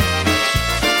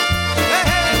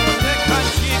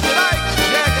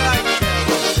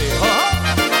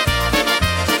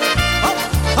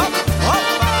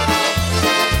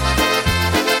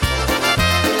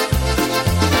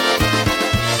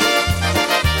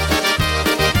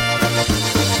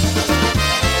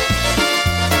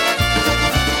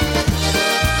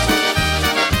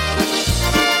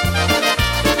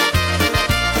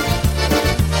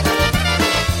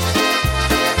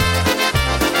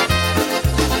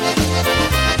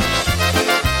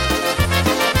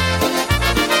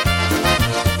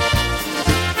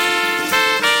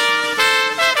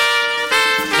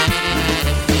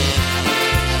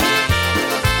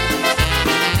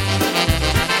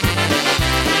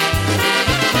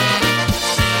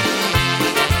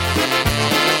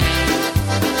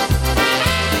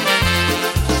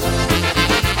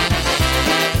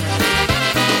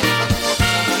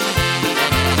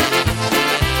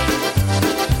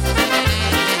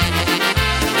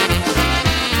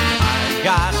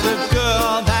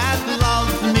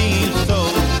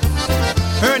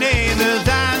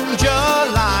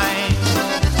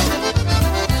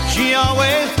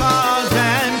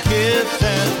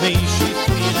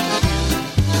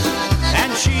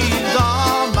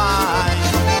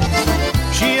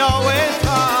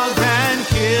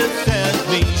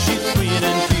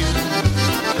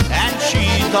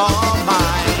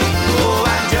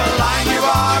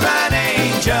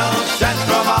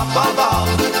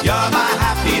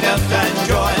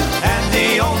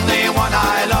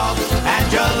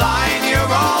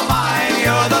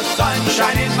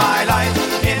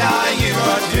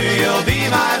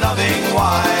 loving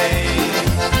wife.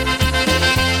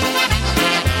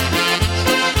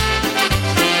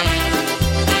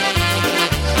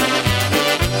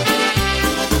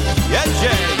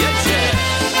 Jedzie, jedzie.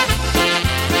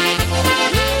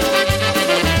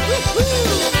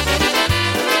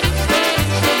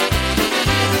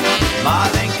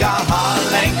 Maleńka,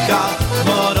 maleńka,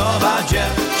 młodowa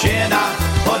dziewczyna,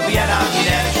 podbiera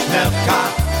mnie śmiewka,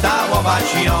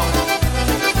 całować ją.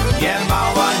 Nie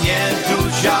mała, nie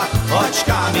duża,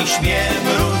 oczkami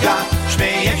mruga,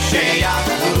 śmieje się jak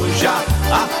róża,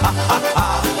 ha, ha, ha,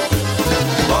 ha.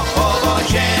 Bo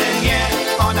powodzenie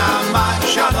ona ma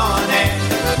szalone,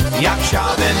 jak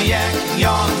chciałbym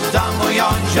ją za moją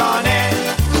żonę.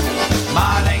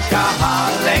 Maleńka,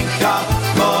 maleńka,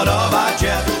 młodowa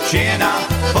dziewczyna,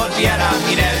 podbiera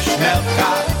mnie śmiewka,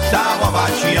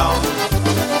 całować ją.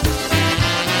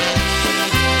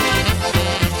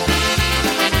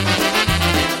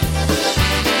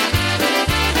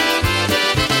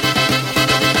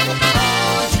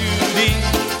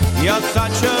 You're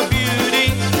such a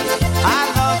beauty,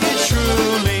 I love you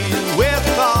truly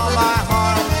with all my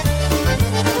heart.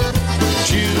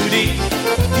 Judy,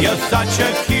 you're such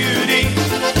a cutie,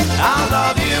 I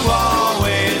love you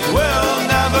always, we'll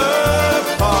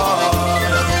never part.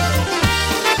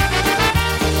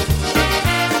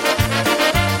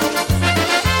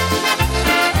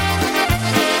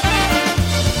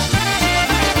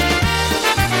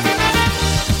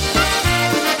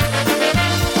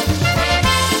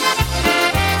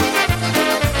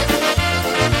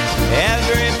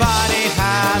 Everybody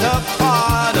had a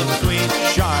part of sweet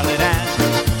Charlotte Ann.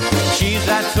 She's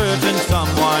that certain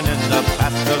someone in the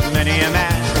past of many a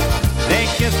man. They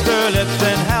kissed her lips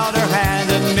and held her hand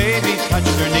and maybe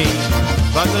touched her knee.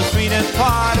 But the sweetest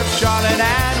part of Charlotte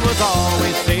Ann was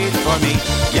always saved for me.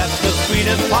 Yes, the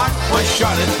sweetest part was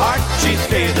Charlotte's heart. She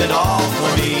saved it all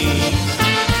for me.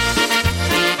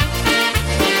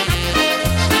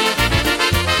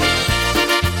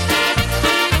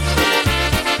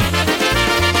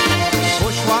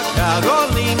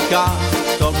 Karolinka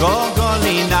do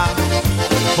Gogolina,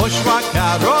 poszła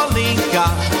Karolinka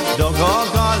do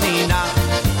Gogolina,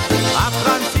 a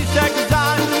Franciszek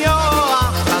za nią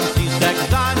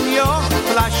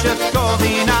flaszeczko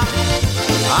wina,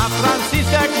 a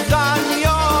Franciszek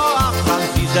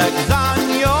za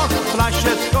nią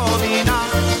flaszeczko wina.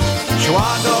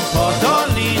 Szła do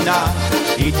Podolina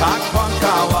i tak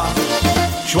płakała,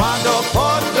 szła do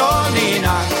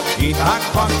Podolina i tak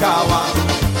płakała.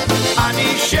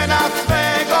 Ani się na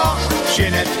swego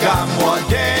syneczka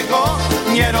młodego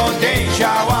nie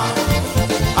rozejrzała.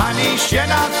 Ani się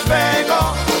na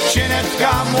swego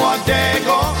syneczka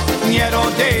młodego nie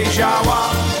rozejrzała.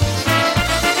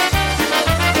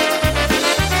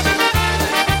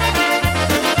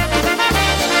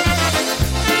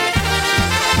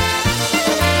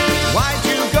 Why'd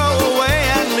you go away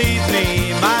and leave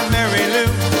me, my Mary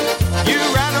Lou? You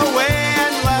ran away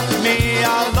and left me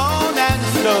alone and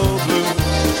so blue.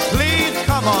 Please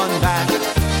come on back,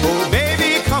 oh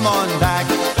baby, come on back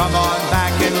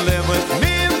and live with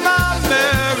me, my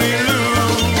Mary Lou.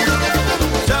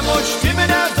 Czemuś ty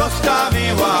mnie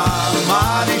zostawiła,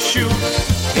 Marysiu,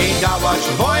 i dałaś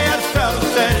moje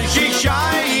serce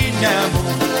dzisiaj innemu.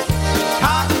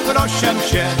 Tak proszę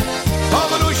cię,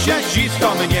 powróć się dziś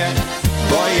do mnie,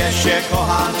 bo jeszcze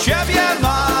kocham ciebie,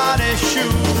 Marysiu.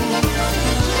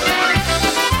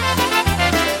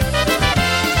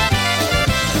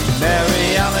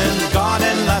 Mary Ellen's gone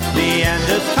and left me, and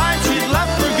this time she's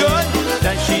left for good.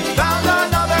 Then she's found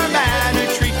another man who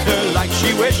treats her like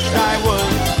she wished I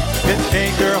would. Could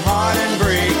take her heart and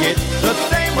break it the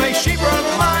same way she broke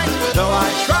mine. Though I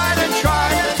tried and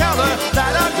tried to tell her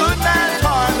that a good man's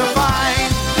hard to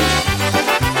find.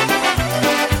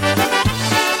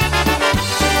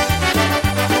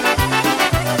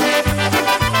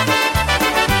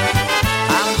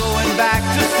 I'm going back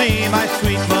to see my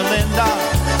sweet Melinda.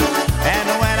 And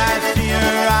when I see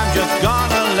her, I'm just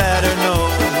gonna let her know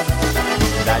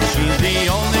that she's the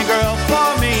only girl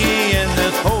for me in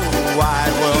this whole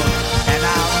wide world. And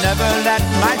I'll never let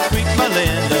my sweet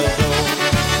Melinda go.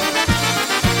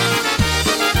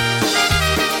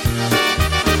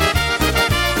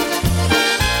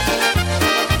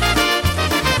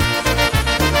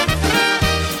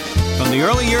 From the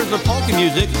early years of polka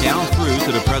music down through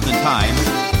to the present time,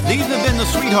 these have been the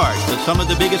sweethearts that some of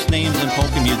the biggest names in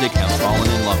polka music have fallen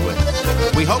in love with.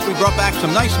 We hope we brought back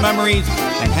some nice memories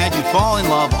and had you fall in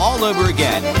love all over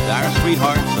again with our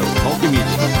sweethearts of polka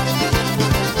music.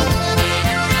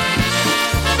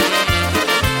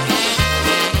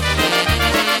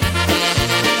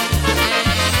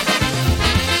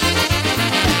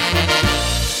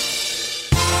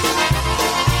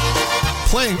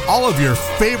 playing all of your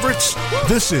favorites.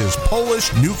 This is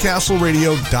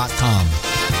PolishNewcastleRadio.com.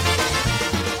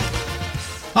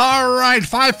 All right,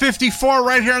 5:54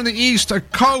 right here on the East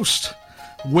Coast.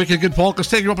 Wicked Good Polkas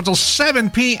taking you up until 7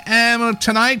 p.m.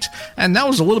 tonight. And that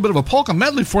was a little bit of a polka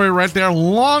medley for you right there.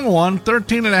 Long one,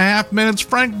 13 and a half minutes.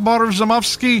 Frank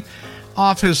Borzamowski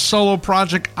off his solo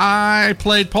project, I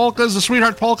Played Polkas, the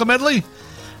Sweetheart Polka Medley.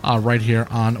 Right here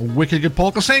on Wicked Good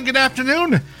Polka. Saying good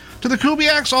afternoon to the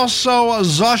Kubiaks. Also,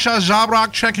 Zosha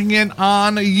Zabrak checking in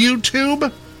on YouTube.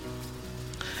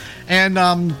 And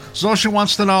Zosha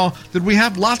wants to know, did we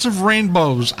have lots of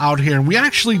rainbows out here? And we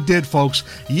actually did, folks.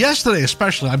 Yesterday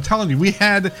especially, I'm telling you, we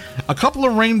had a couple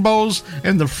of rainbows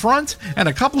in the front and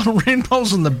a couple of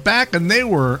rainbows in the back, and they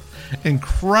were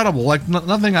incredible, like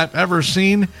nothing I've ever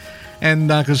seen. And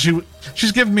because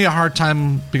she's giving me a hard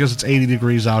time because it's 80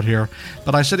 degrees out here.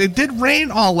 But I said it did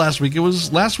rain all last week.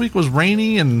 Last week was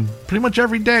rainy and pretty much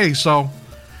every day. So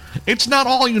it's not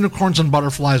all unicorns and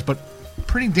butterflies, but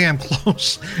pretty damn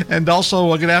close. And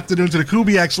also, good afternoon to the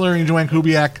Kubiaks, Larry and Joanne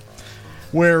Kubiak,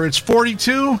 where it's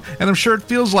 42, and I'm sure it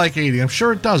feels like 80. I'm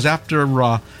sure it does after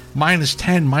minus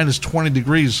 10, minus 20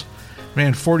 degrees.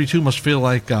 Man, 42 must feel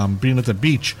like being at the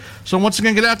beach. So once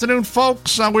again, good afternoon,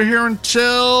 folks. We're here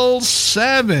until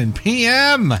 7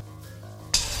 p.m.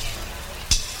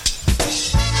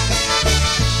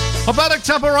 Abatic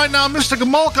Tempo right now, Mr.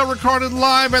 Gomolka recorded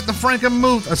live at the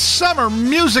Frankenmuth, a Summer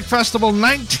Music Festival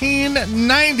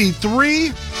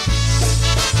 1993.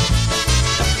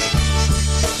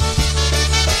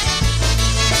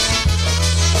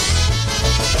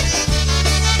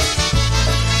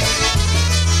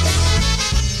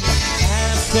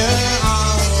 After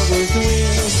hours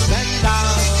we'll spend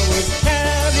hours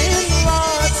having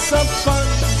lots of fun.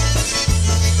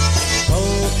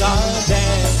 Polka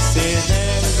dancing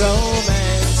and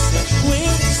romance,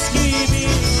 whiskey,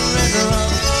 beer and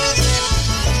rum.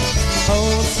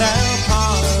 Hotel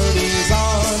parties,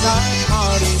 all-night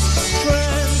parties,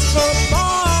 friends for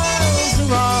miles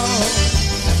around.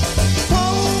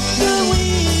 Polka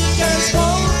weekends,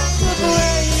 polka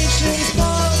celebrations,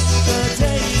 polka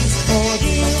days for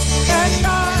you and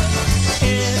I.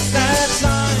 It's that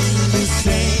time to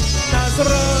sing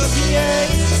Nazdrowie,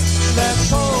 that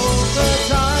polka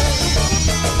time.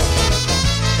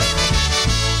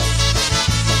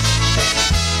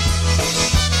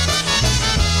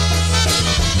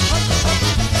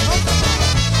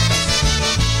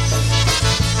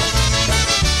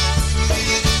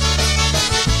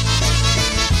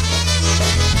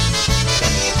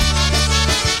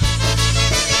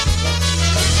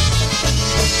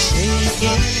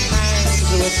 Shaking hands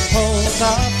with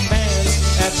polka bands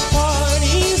at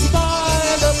parties by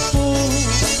the pool.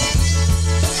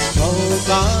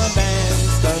 Polka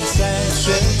bands,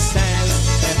 concession stands,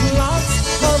 and lots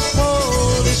of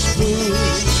Polish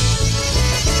food.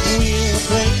 We'll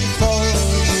play for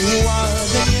you,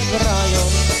 ładnie grają,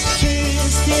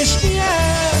 wszyscy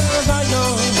śpiewają.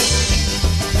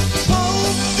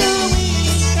 Polka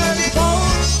weekend,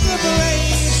 polka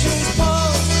celebrations,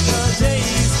 polka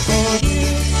days for you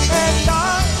and I.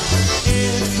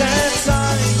 It's that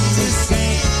time to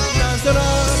sing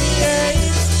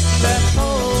Nazdrowie, that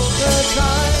polka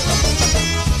time.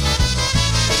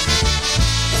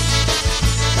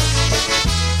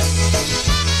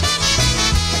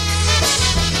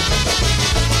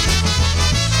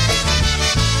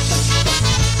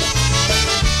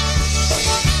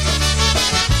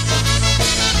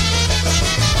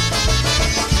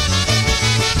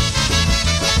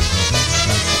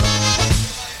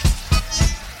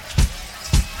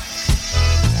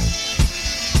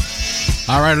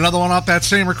 All right, another one off that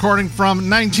same recording from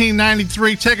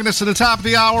 1993, taking us to the top of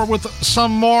the hour with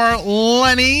some more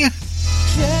Lenny.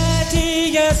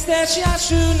 Kiedy jesteś,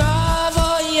 Jasiu, na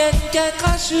wojenkę,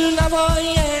 Kasiu, na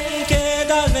wojenkę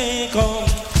daleką,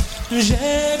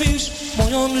 żebyś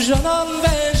moją żoną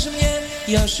weź mnie,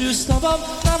 Jasiu, z tobą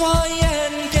na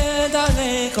wojenkę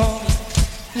daleką,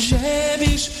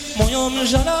 żebyś moją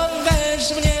żoną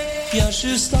weź mnie,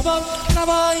 Jasiu, z tobą na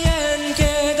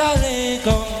wojenkę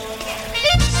daleką.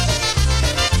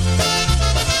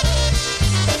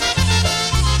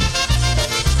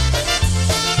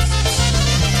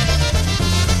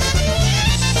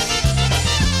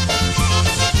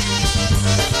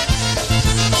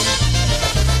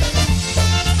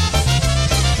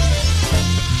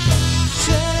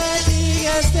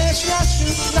 Jesteś,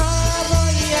 Jasiu, na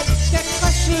wojenkę,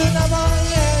 Kasiu, na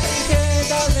wojenkę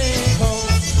daleką,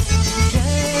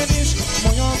 żebyś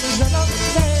moją żoną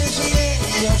weź mnie,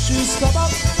 Jasiu, z tobą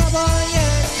na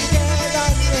wojenkę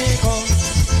daleką,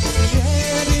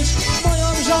 żebyś moją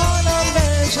żoną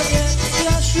weź mnie,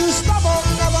 Jasiu, z tobą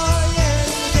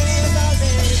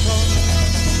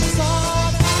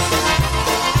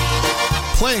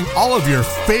play all of your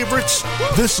favorites.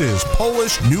 This is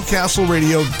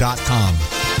PolishNewcastleRadio.com.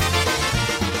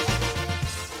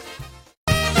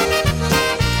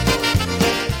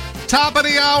 Top of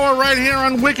the hour right here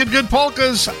on Wicked Good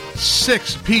Polkas,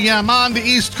 6 p.m. on the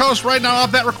East Coast. Right now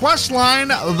off that request line,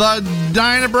 the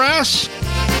Dynabrass.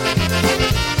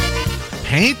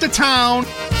 Paint the Town.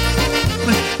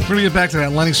 We're going to get back to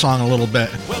that Lenny song a little bit.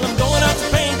 Well, I'm going out to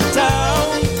paint the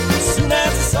town as soon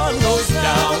as the sun goes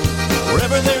down.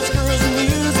 Wherever there's girls and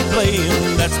music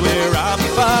playing, that's where I'll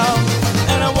be found.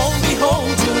 And I won't be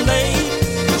home too late,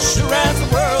 sure as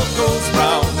the world goes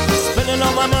round. Spending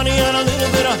all my money on a little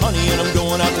bit of honey, and I'm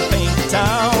going out to paint the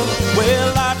town.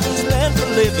 Well, life is meant for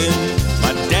living,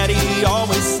 my daddy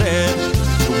always said.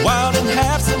 Go out and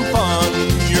have some fun,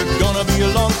 you're gonna be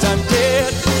a long time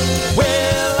dead.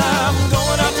 Well, I'm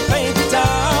going out to paint the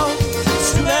town as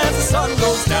soon as the sun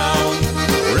goes down.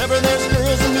 Wherever there's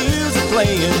girls and music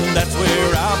playing, that's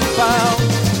where I'll be found.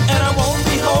 And I won't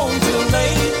be home too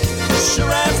late,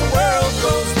 sure as the world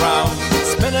goes round.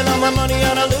 Spending all my money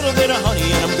on a little bit of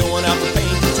honey, and I'm going out to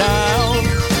paint the town.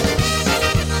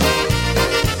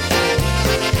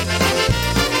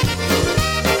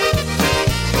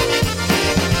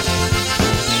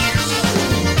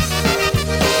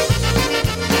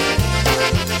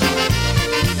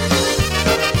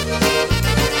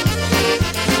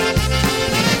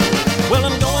 Well,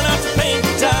 I'm going out to paint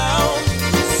the town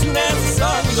as soon as the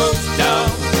sun goes down.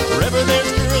 Wherever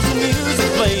there's girls and music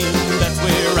playing, that's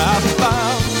where I'll be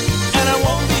found. And I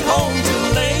won't be home too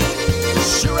late,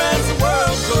 sure as the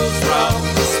world goes round.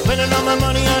 Spending all my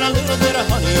money on a little bit of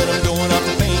honey, and I'm going out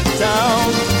to paint the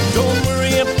town. Don't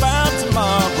worry about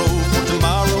tomorrow, for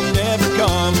tomorrow never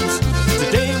comes.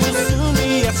 Today will soon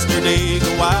be yesterday,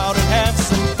 go out and have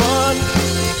some fun.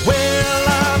 Well,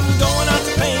 I'm going out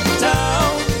to paint the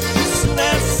town as soon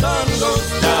as the sun goes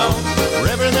down.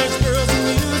 Wherever there's girls and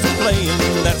music playing,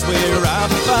 that's where I'll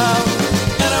be found.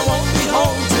 And I won't be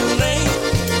home too late,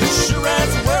 sure as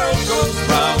the world goes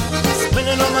round.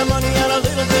 Spending all my money on a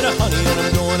little bit of honey, and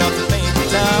I'm going out to paint the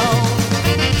town.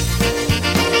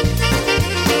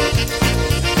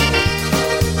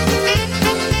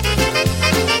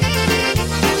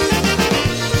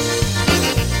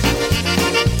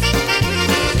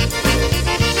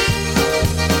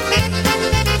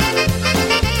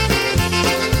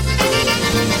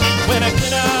 When I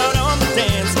get out on the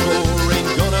dance floor,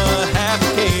 ain't gonna have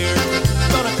a care.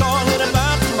 Gonna call it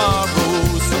about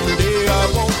tomorrow, someday I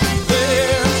won't be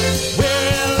there.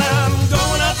 Well, I'm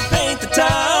going out to paint the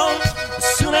town as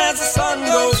soon as the sun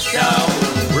goes down.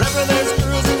 Wherever there's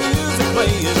girls and music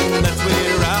playing, that's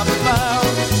where I'll be found.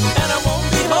 And I won't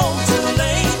be home too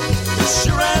late,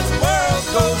 sure as the world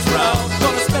goes round.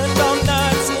 Gonna spend all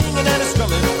night singing and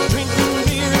strumming, drinking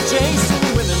beer and chasing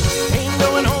women. Ain't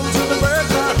going home till the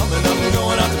birds are humming. I'm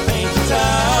going out to paint the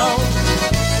town.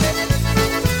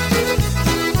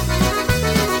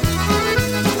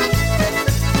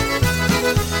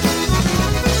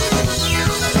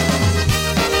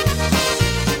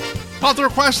 Off the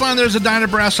request line, there's a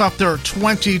Dynabrass off their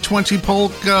 2020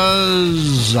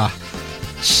 Polkas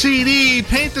CD,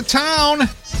 Paint the Town.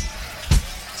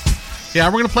 Yeah,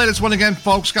 we're going to play this one again,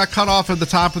 folks. Got cut off at the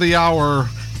top of the hour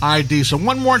ID. So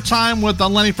one more time with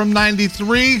Lenny from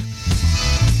 93.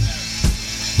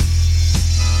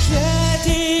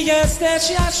 Kiedy jesteś,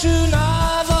 Jasiu,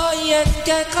 na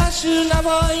wojenkę, Kasiu, na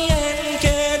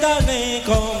wojenkę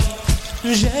daleką,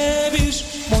 żebyś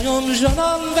moją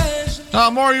żoną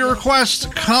More of your requests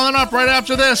coming up right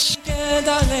after this.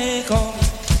 daleko,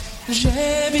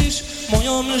 żebyś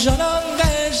moją żoną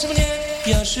weź mnie,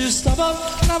 Jasiu, z tobą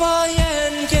na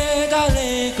wojenkę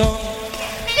daleko.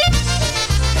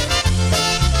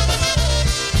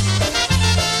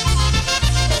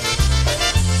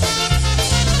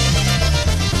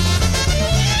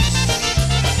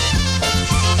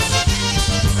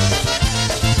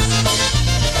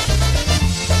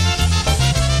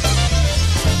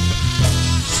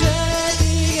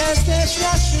 Jesteś,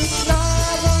 Jasiu, na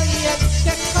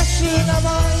wojenkę, Kasiu, na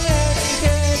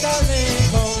wojenkę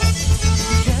daleko,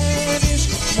 żebyś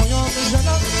moją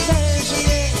żoną weź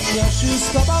mnie, Jasiu,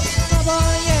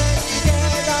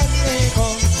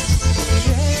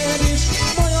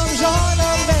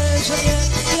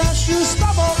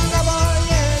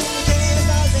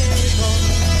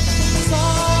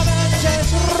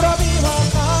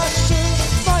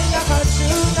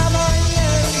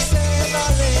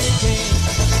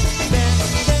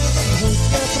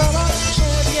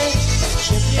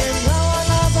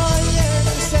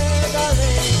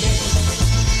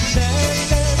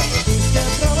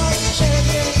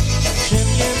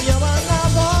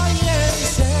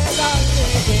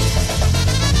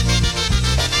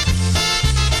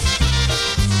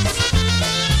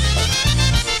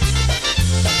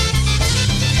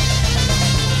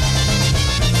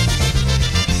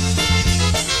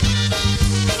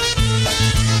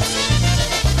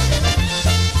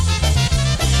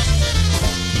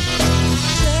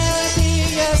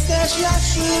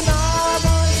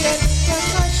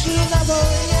 jechać na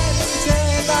wojence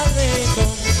daleko.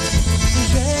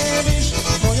 Żebyś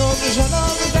moją żoną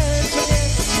będzie,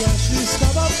 ja się z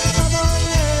tobą na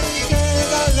wojence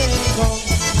daleko.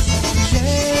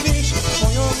 Żebyś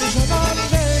moją żoną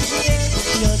będzie,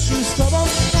 ja się z tobą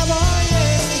na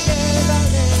wojence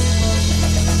daleko.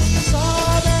 Co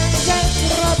będziesz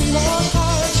robiło,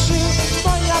 chodź,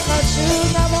 moja chodź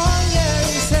na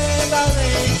wojence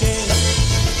dalekie.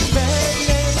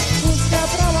 Będę pusta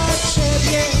prawa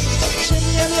ciebie, czy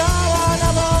mnie miała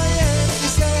na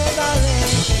wojence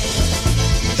dalekie.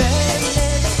 Będę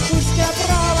pusta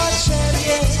prawa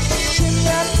ciebie, czy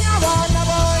mnie miała na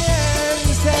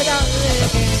wojence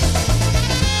dalekie.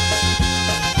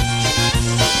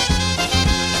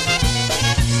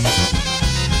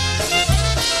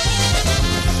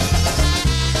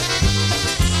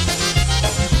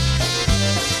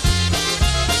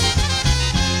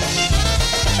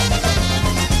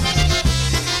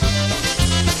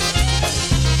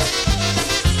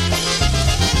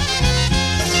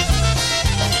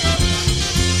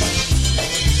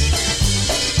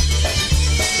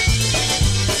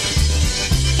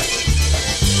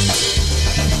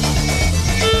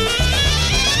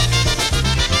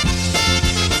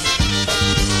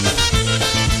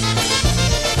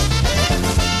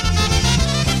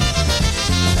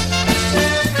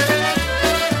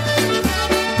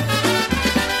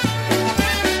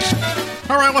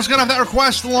 Let's get off that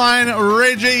request line.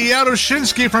 Ray J.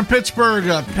 Yadoshinsky from Pittsburgh,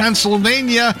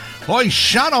 Pennsylvania. Oj,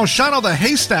 Shano, the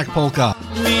Haystack Polka.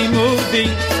 Mi mówi,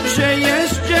 że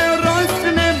jeszcze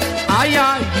rosnę, a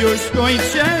ja już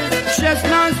kończę 16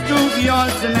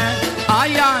 wiosnę, a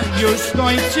ja już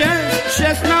kończę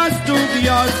 16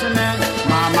 wiosnę.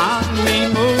 Mama mi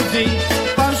mówi,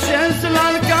 pan się z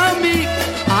lalkami,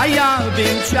 a ja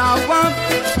bym chciała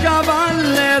z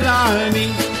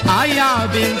kawalerami, a ja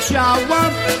bym chciała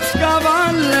z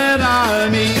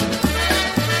kawalerami.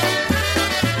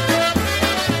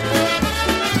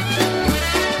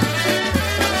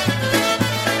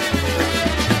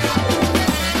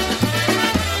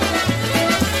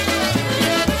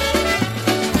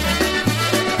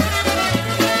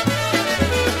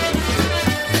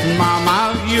 Mama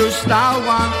już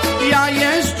stała, ja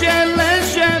jeszcze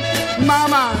leżę,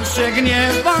 mama się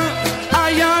gniewa, a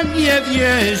ja nie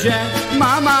wierzę.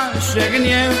 Mama się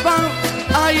gniewa,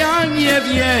 a ja nie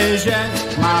wierzę.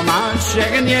 Mama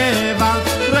się gniewa,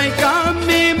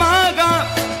 rękami maga,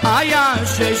 a ja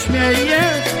się śmieję,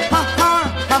 ha, ha,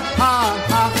 ha, ha,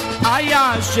 ha. A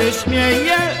ja się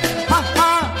śmieję, ha,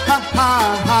 ha, ha,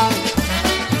 ha, ha.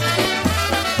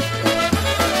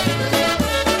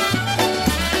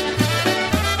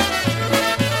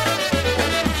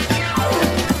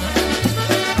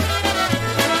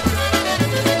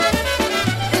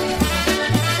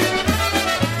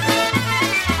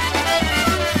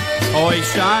 Oj,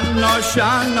 siano,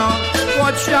 siano,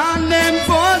 pod sianem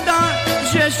woda,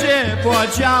 gdzie się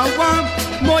podziała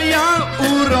moja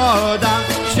uroda,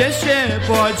 gdzie się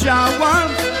podziała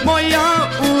moja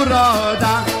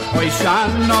uroda. Oj,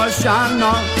 siano,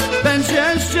 siano, będzie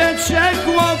się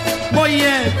ciekło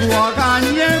moje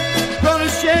błaganie,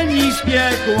 gorsze niż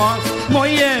piekło,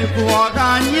 moje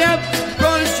błaganie,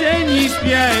 gorsze niż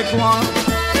piekło.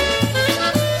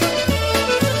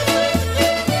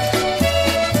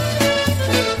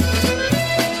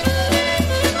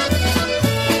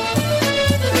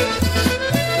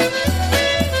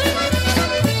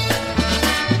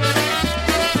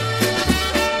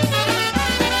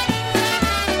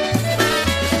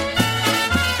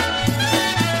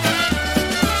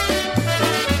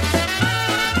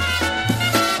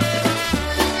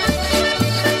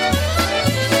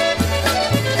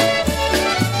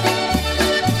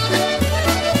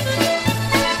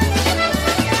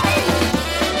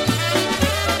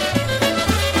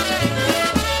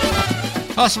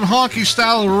 Awesome honky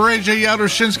style, Ray J.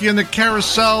 Yadoshinsky and the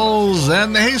Carousels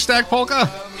and the Haystack Polka.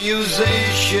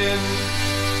 Musician,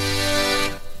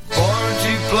 born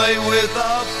to play with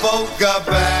a polka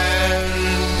band.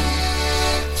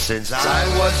 Since I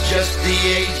was just the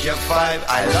age of 5,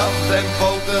 I loved them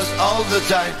polkas all the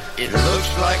time. It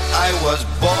looks like I was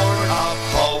born a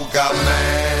polka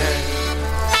man.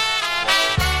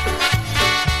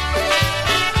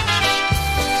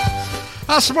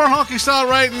 Some more honky style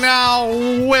right now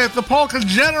with the Polka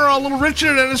General, Little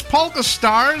Richard and his Polka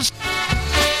Stars.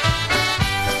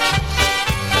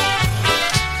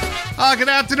 Good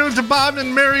afternoon to Bob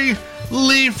and Mary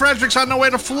Lee Fredericks on their way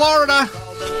to Florida.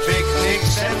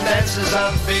 Picnics and dances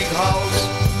on big halls.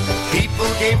 People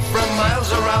came from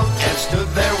miles around and stood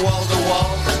there wall to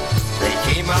wall. They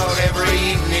came out every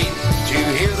evening to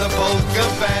hear the polka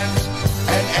bands,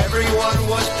 and everyone everyone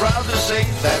was proud to say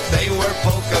that they were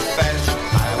polka fans.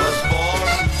 I was born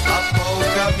a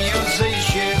polka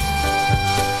musician,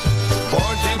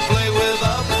 born to play with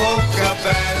a polka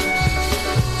band.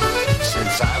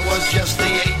 Since I was just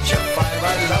the age of 5,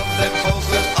 I loved them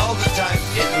polkas all the time.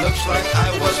 It looks like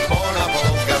I was born a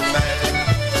polka man.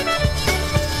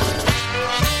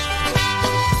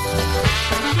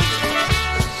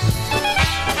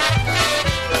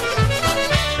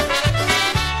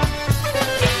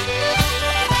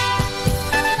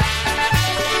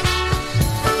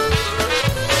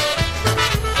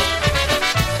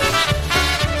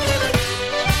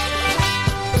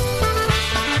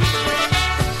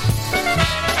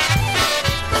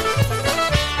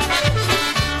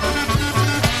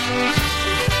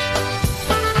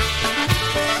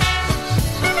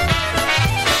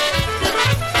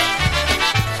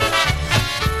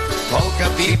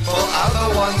 People are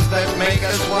the ones that make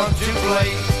us want to play.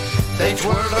 They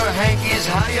twirl their hankies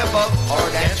high above or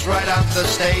dance right on the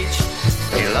stage.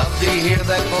 They love to hear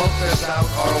that polka sound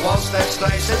or waltz that's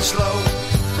nice and slow.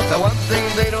 The one thing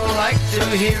they don't like to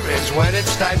hear is when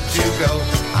it's time to go.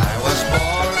 I was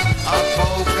born a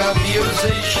polka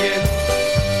musician,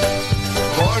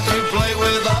 born to play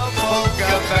with a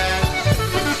polka band.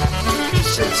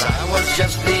 Since I was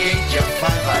just the age of 5,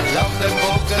 I loved them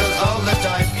polkas all the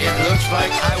time. It looks like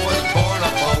I was born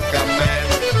a polka man.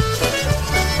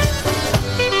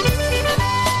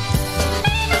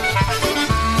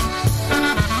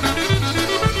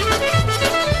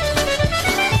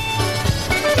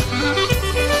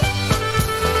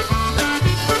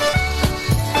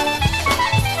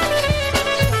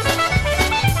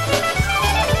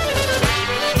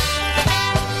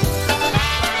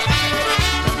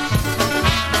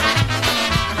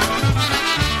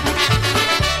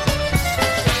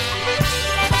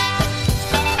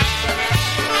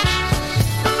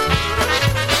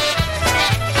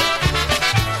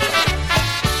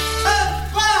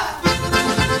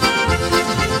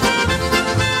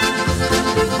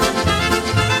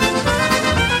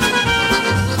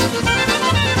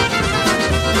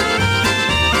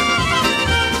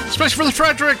 For the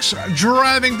Fredericks,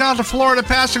 driving down to Florida,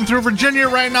 passing through Virginia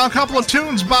right now. A couple of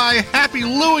tunes by Happy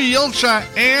Louie Ilcha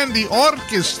and the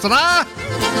orchestra.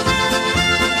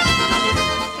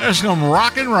 There's some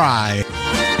rock and rye.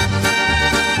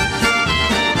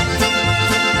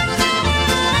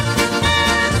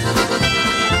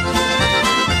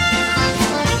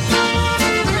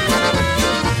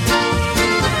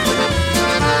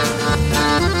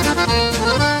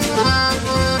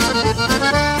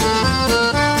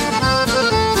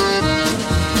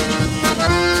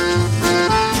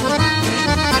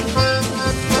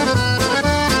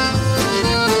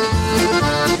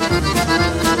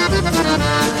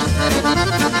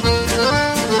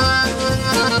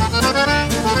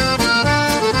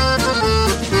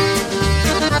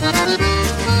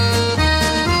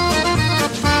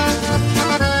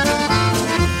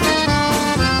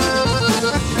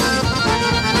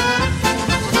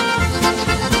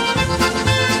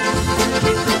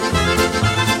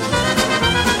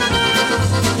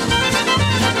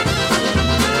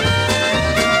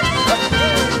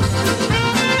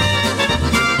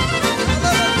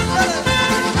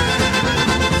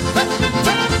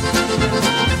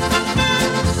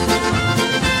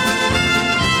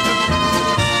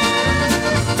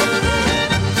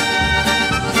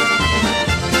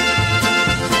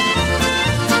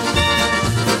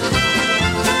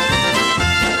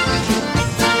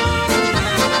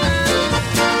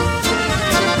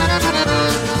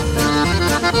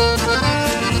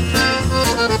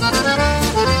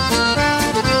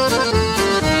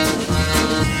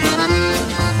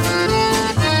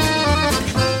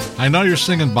 I know you're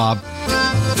singing, Bob.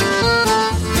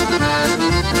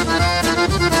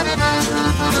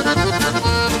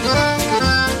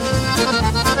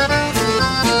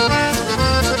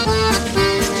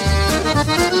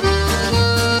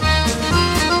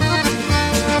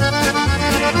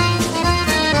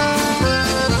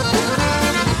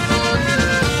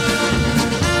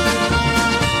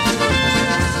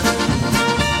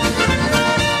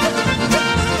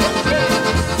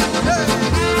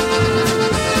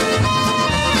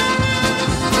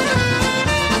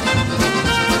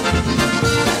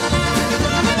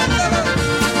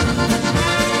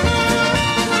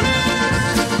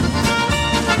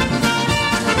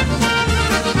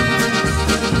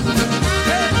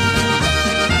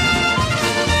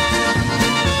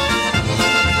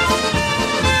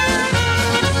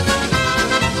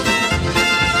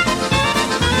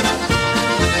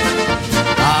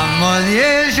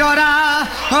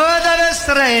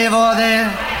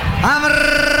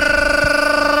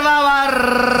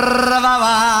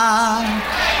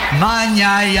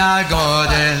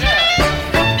 jagody.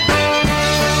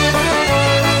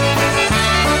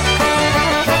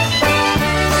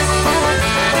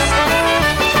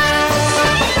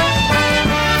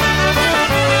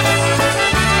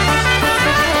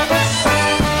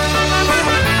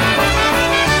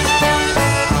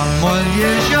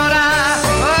 Jeziora,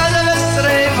 od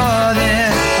bystrej wody,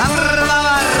 tam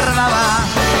rwała,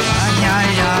 ania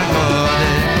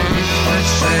jagody.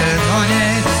 Jeszcze po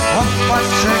niej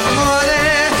chłopaczek młody,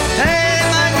 hej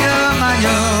Maniu,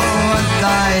 Maniu,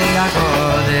 oddaj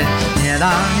jagody. Nie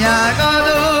dam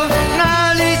jagodów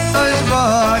na litość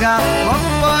Boga, bo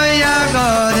po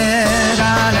jagody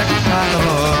daleka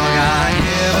droga.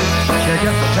 Nie bój się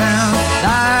dziewczę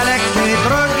dalekiej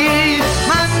drogi,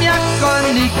 mam jak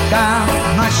konika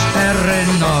na 4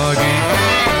 nogi.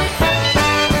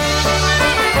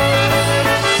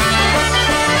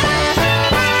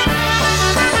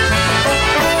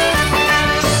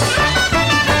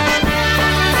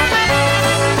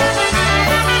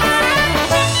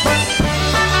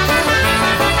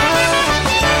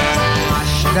 Ma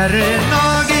 4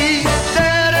 nogi,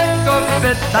 4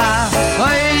 kopyta,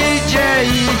 oj idzie,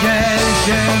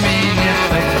 się mi nie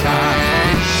pyta.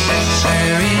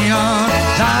 Przyszedł ją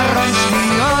za rączki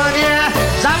onie,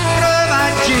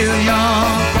 zaprowadził ją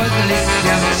pod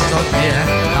lipkiem sobie.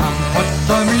 Tam pod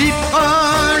tą lipką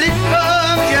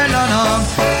zieloną,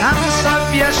 tam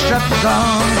sobie szepczą,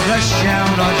 że się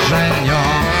rozżenią.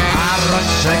 A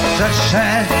roczek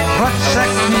przeszedł,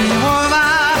 roczek miłowa,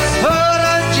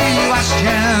 urodziła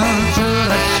się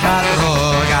córeczka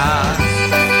droga.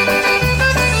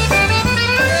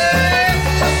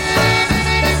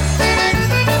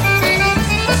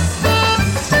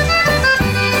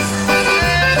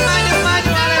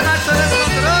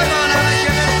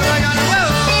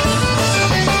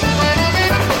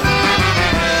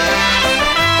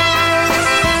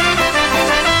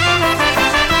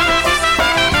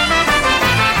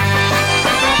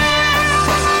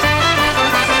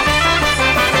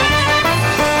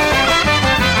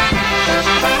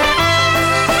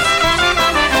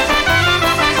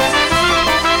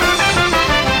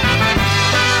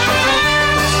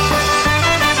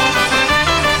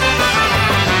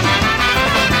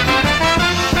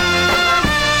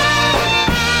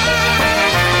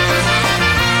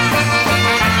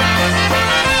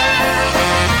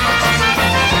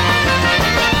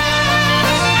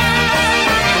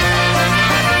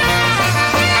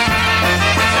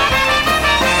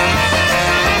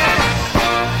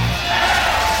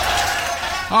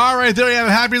 All right, there you have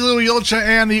it. Happy Little Yulcha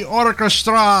and the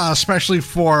Orchestra, especially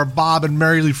for Bob and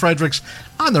Mary Lee Fredericks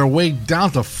on their way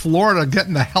down to Florida,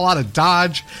 getting the hell out of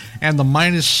Dodge and the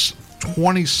minus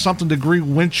 20-something degree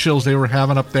wind chills they were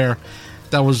having up there.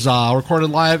 That was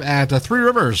recorded live at Three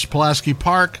Rivers, Pulaski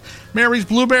Park. Mary's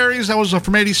Blueberries, that was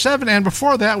from 87. And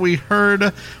before that, we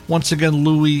heard, once again,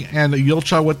 Louie and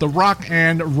Yulcha with the Rock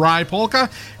and Rye Polka.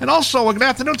 And also, good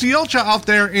afternoon to Yulcha out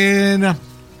there in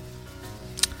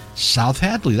South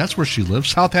Hadley. That's where she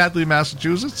lives, South Hadley,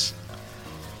 Massachusetts.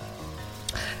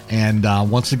 And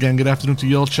once again, good afternoon to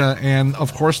Yulcha and,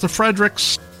 of course, the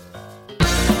Fredericks.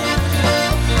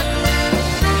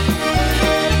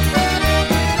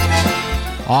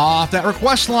 Off that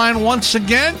request line once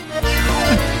again.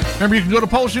 Remember, you can go to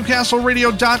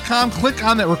PolishNewcastleRadio.com, click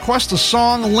on that request a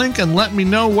song link, and let me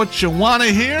know what you want to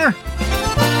hear.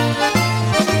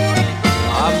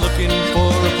 I'm looking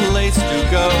for a place to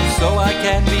go so I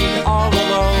can be all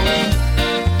alone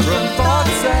from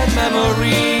thoughts and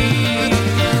memories,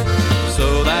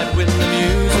 so that when the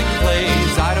music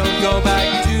plays I don't go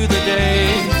back to the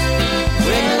days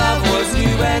when love was you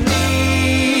and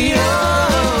me.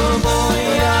 Oh,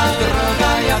 moja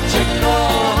droga, ja cię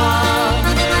kocham,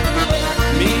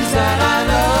 means that I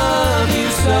love you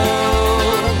so.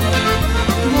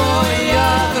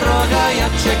 Moja droga, ja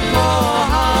cię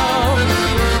kocham,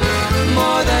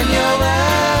 more than you'll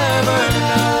ever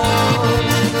know.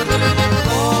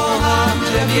 Kocham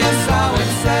ciebie całe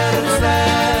serce,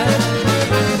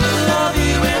 love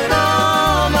you with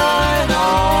all my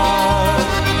heart.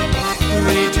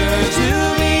 Return to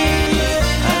me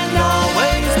and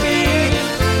always be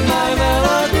my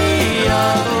melody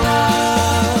of love.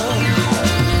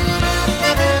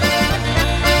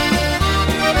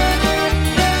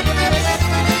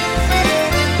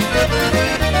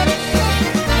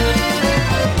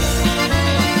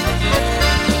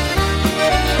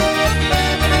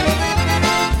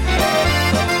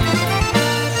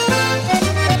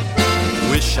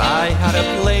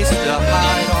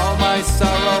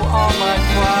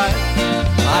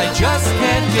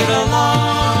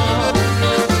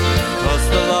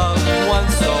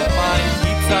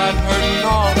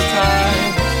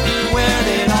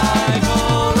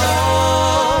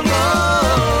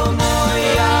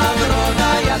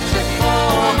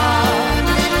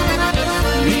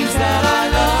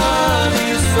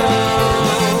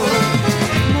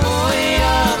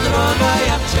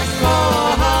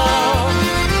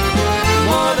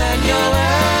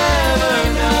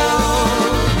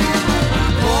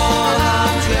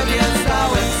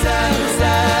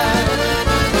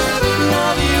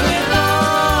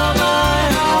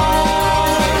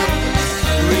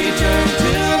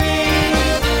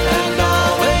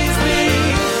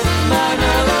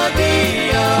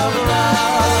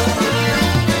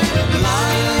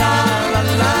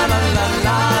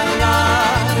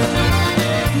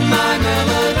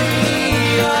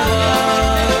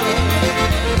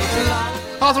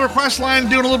 off the request line,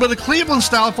 doing a little bit of Cleveland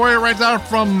style for you right there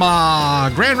from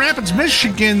Grand Rapids,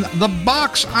 Michigan, the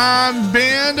Box on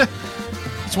Band.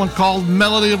 This one called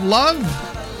Melody of Love.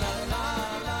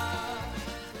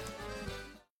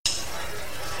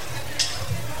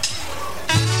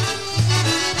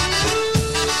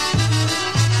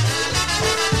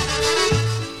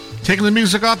 Taking the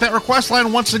music off that request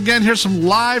line once again, here's some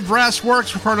live brass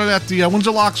works recorded at the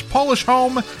Windsor Locks Polish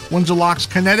home, Windsor Locks,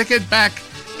 Connecticut, back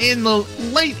in the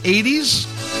late 80s.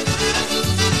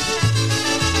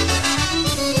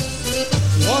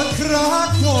 Od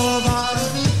Krakowa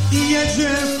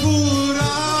jedzie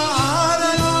fura,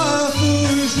 ale na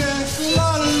furze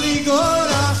pali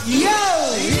gora. I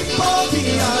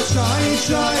popija czaj,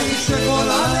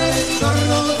 czekoladę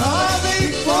czarnokawy. I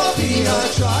popija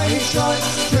czaj,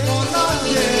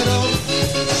 czekoladę.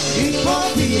 I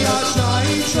popija czaj,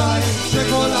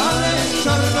 czekoladę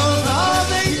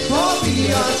czarnokawy. I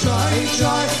popija czaj,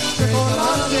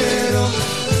 czekoladę.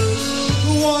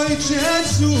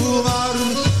 Ojciec umarł,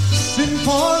 syn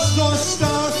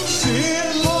pozostał,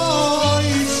 syn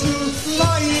ojcu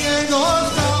na jego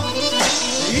dał.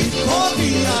 I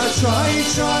popija czaj,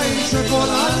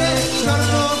 czekoladę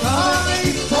czarnokawy.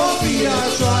 I popija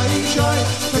czaj,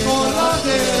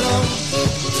 czekoladę.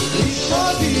 I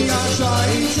popija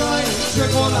czaj,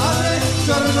 czekoladę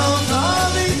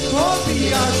czarnokawy. I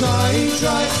popija czaj,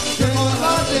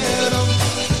 czekoladę.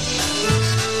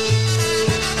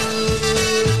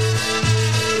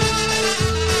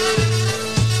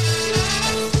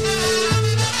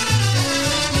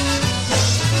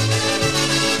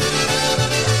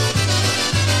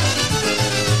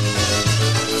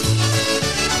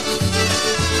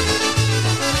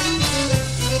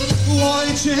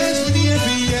 Ojciec mnie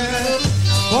bije,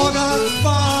 Boga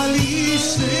chwali,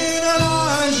 Syna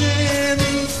na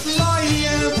ziemi,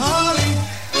 daje pali.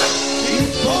 I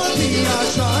popija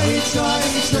czaj,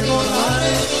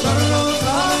 czekoladę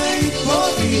czarnokawy. I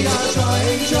popija czaj,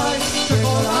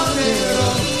 czekoladę.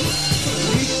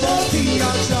 I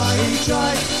popija czaj,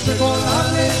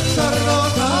 czekoladę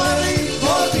czarnokawy. I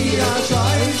popija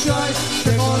czaj,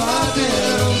 czekoladę.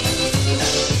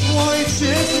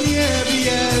 Ojciec mnie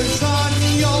bije, za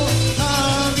nią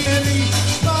kamieni,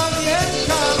 z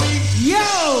pamietkami.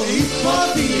 I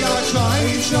popija czaj,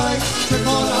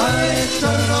 czekoladę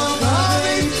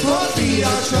czarnokawy. I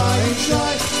popija czaj,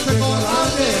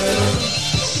 czekoladę.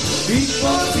 I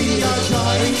popija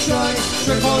czaj,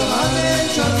 czekoladę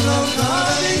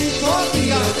czarnokawy. I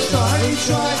popija czaj,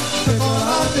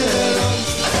 czekoladę.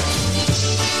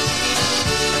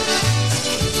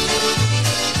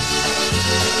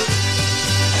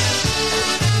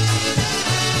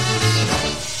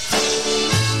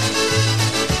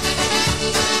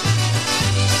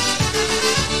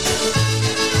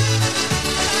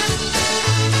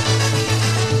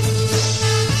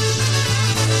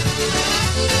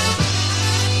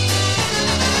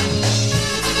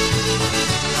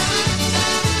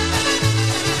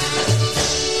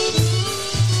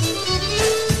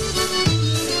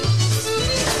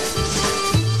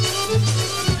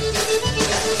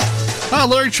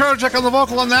 Larry Charczak on the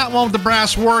vocal on that one with the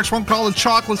brass works, one called the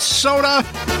Chocolate Soda.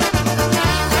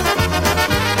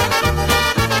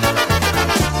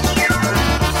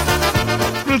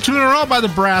 Two in a row by the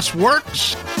brass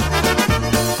works.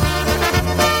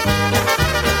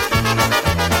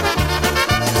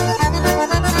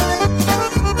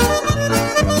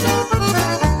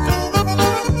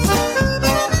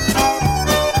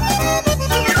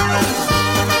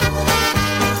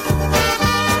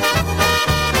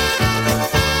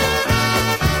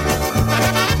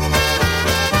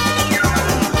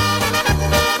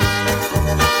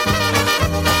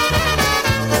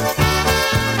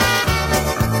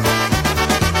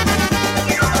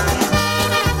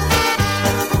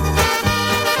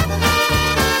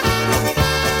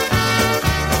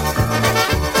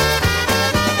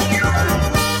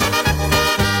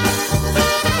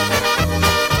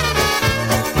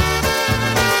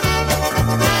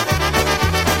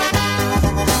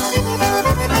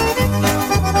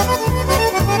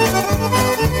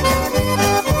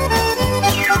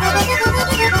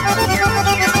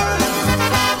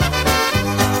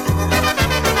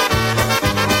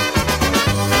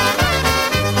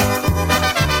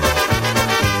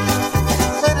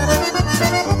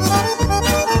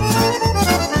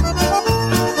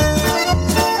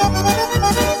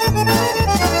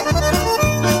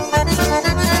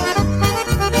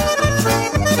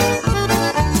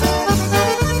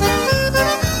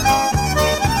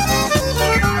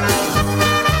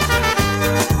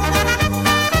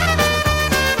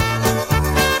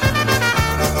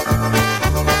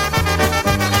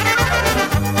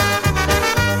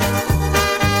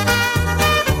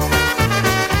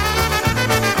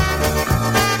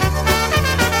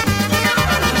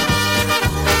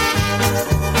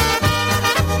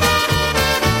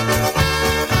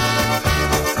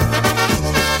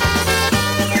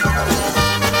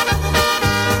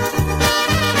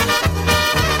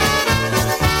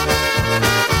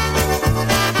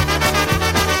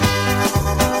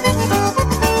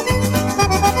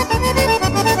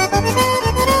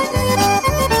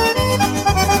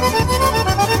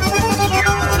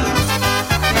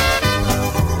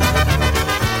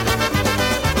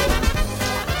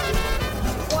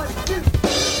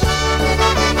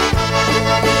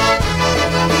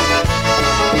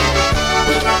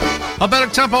 A better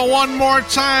tempo one more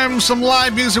time. Some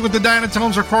live music with the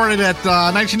Dynatones recorded at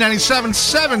 1997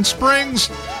 Seven Springs.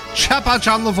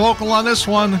 Chapach on the vocal on this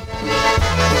one.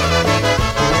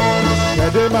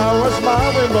 Kiedy małe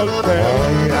smały wolne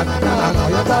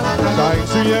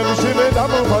tańcujemy szyby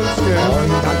domu polskie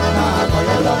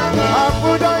a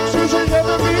podańczy, że nie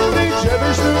wybili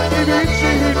żeby sztuki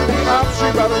bici a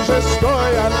przy barze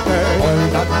stojane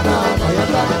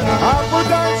a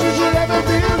podańczy, że nie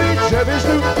wybili żeby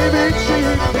sztuki bici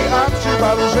a przy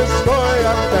barze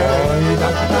stojane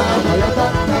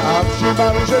a przy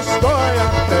barze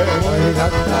stojane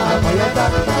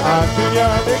a ty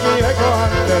nie jego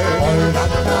hande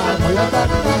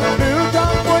był tam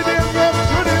płyniem, nie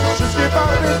wczudym, wszystkie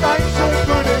barwy tańczą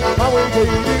kudy, małej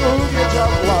gejli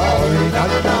uwiedziała.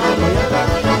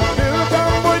 Był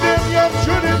tam płyniem, nie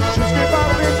wczudym, wszystkie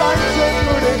barwy tańczą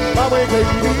kudy, małej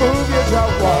gejli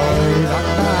uwiedziała.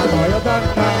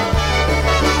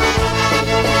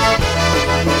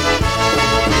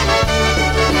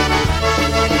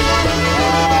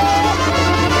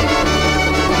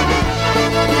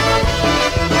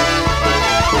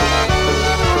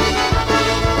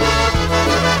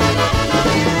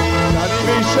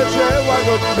 Trzecie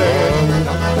łagodne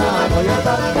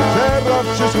Teraz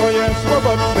wszystko jest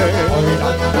swobodne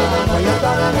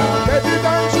Kiedy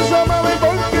tańczy za małym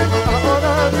bolkiem a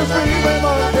ona nie zbyjmy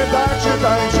molkiem tak się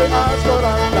tańczy aż do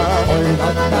rana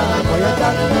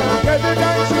Kiedy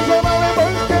tańczy za małym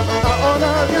bolkiem a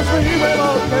ona nie zbyjmy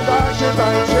molkiem tak się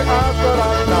tańczy aż do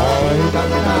rana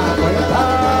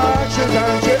Tak się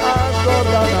tańczy aż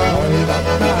do rana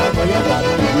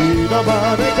I do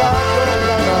bary tak do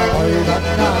rana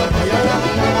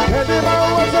Kiedy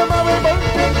mała za małym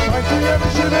bolkiem tańczujemy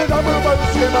szyby domu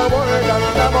polskie na moja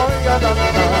danna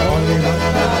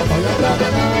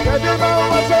Kiedy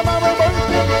mała za małym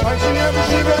bolkiem tańczujemy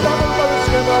szyby domu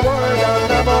polskie na moja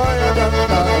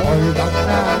danna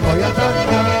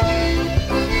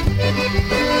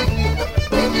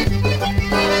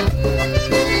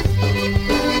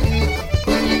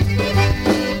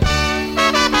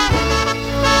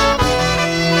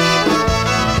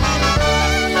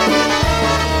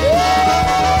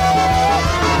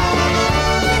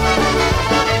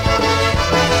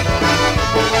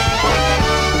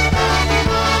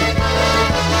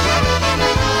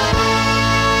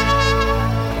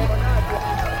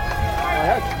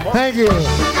Thank you.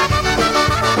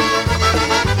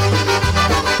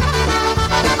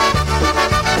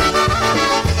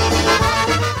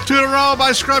 Two in a row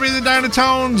by Scrubby the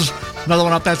Dynatones. Another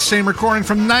one off that same recording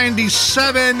from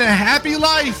 97. Happy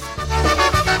Life.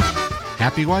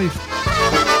 Happy Wife.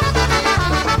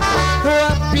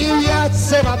 Łapił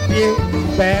jace łapił,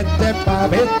 będę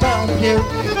bawię topił.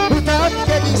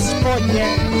 Utopieli swoje,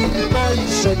 boi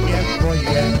się nie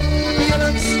boję.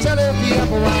 Biorąc cele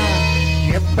diabła,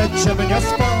 nie będzie mnie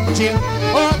spądził.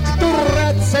 O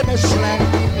które myślę,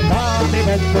 to nie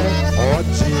będę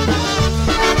chodził.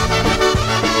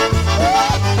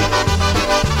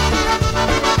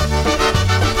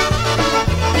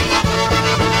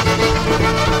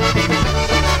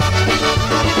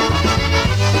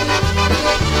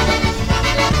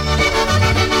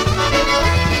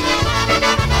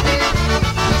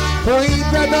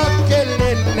 Pójdę do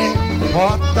Kieliny,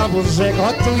 autobusie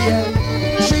gotuję.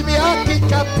 Ziemniaki,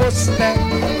 kapustę,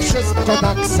 wszystko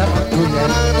tak smakuje.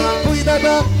 Pójdę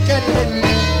do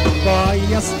Kieliny, bo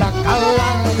jest taka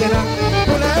ładna.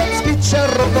 Kuleczki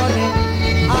czerwony,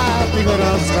 a ty go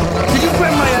rozgorący. Did you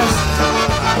grab my ass?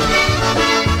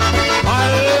 I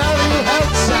love you,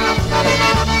 Elsa.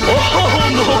 Oh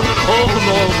no, oh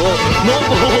no, oh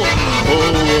no.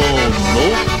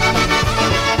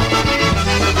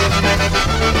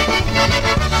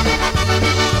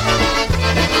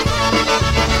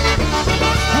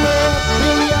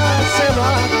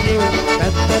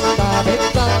 Będę bawię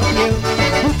topił,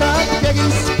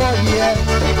 utopieli swoje,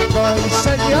 boi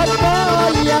się nie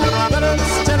boję, biorąc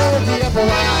cele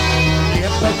diabła. Nie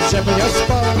będzie mnie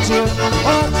spądził,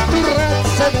 o które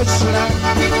myślę,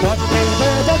 bo nie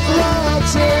będę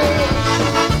płacił.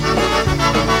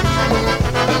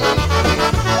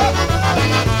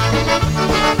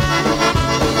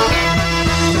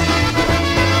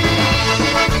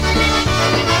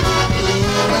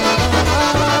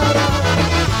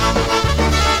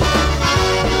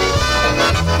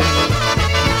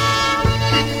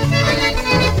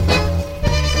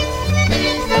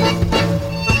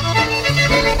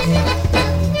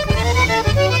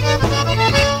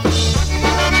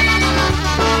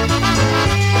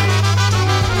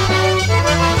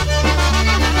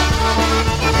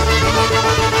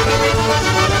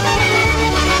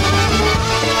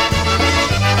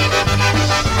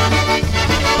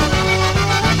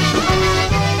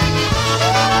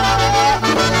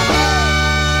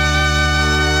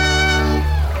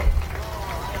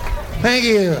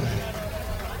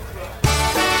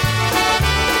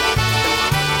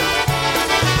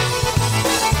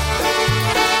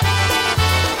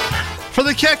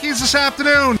 the Kekis this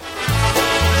afternoon.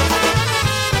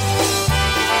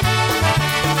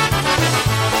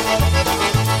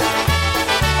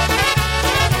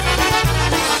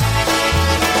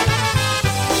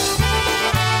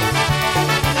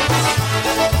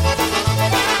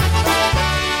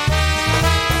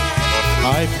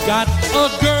 I've got a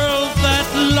girl that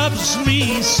loves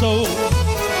me so.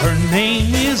 Her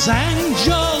name is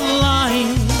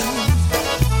Angeline.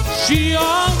 She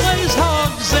always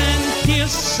hugs and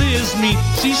kisses me.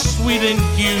 She's sweet and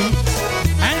cute,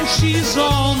 and she's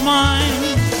all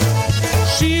mine.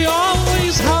 She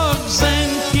always hugs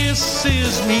and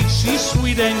kisses me. She's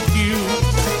sweet and cute,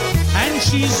 and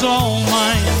she's all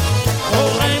mine.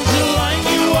 Oh, Angeline,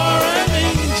 you are an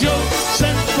angel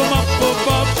sent from up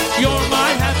above. You're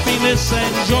my happiness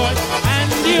and joy,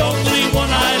 and the only one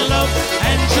I love.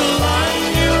 Angeline,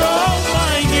 you're all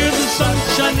mine. You're the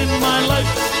sunshine in my life.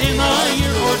 In a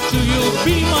year or two, you'll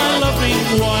be my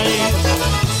loving wife.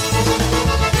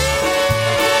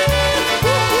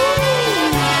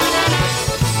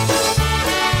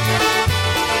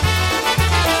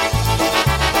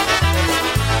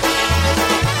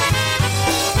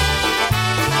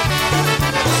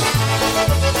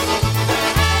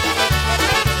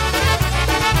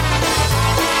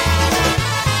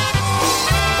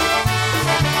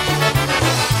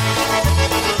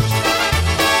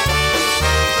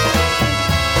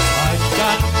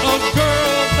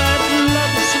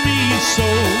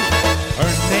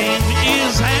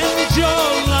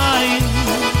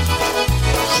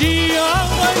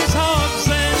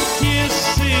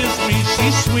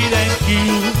 Sweet and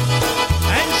cute,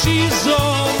 and she's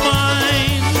all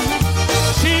mine.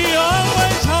 She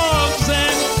always hugs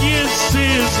and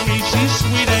kisses me. She's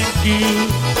sweet and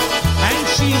cute, and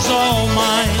she's all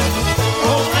mine.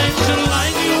 Oh,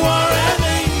 Angeline, you are an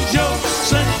angel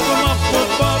sent from up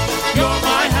above. You're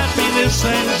my happiness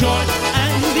and joy,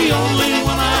 and the only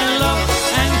one I love.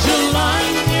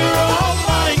 Angeline, you're all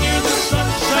mine. You're the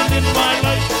sunshine in my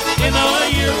life. In a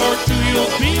year or two,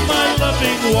 you'll be my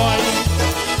loving wife.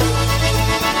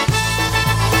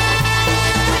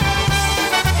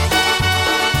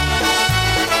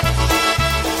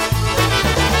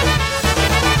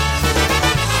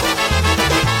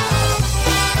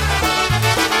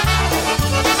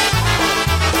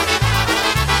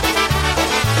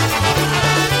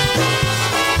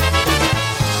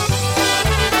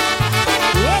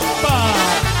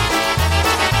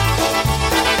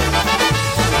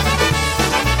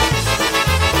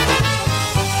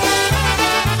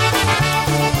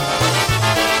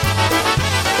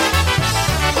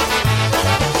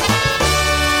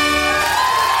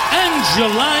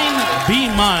 Angeline, be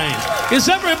mine. Is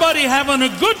everybody having a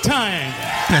good time?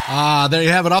 There you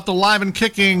have it, off the Live and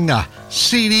Kicking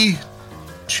CD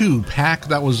 2-pack.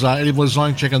 That was Eddie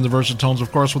Blazonczyk and the Versatones,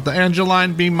 of course, with the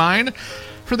Angeline Be Mine.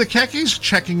 For the Kekis,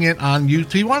 checking in on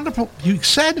YouTube. You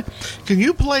said, can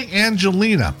you play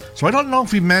Angelina? So I don't know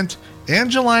if he meant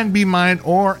Angeline Be Mine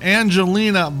or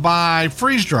Angelina by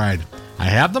Freeze Dried. I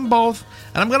have them both,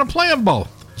 and I'm going to play them both.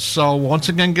 So once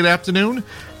again, good afternoon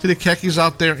to the Kekis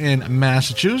out there in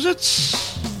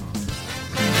Massachusetts.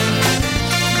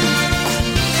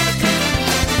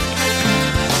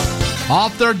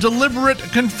 Off their Deliberate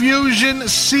Confusion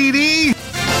CD.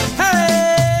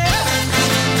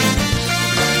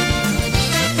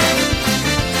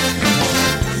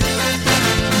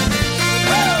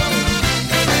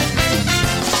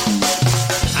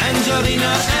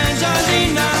 Angelina,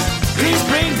 Angelina, please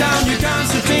bring down your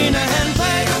concertina and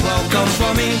play a welcome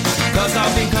for me, 'cause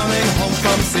I'll be coming home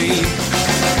from sea.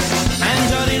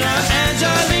 Angelina,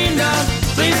 Angelina,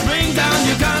 please bring down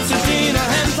your concertina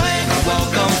and play a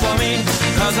welcome for me,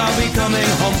 'cause I'll be coming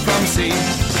home from sea.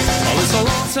 Oh, it's so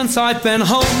long since I've been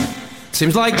home,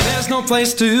 seems like there's no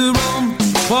place to roam.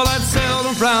 Well, I've sailed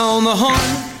around the Horn,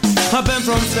 I've been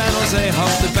from San Jose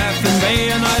up to Baffin Bay,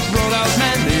 and I've rode out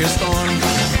many a storm.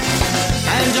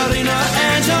 Angelina,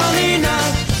 Angelina,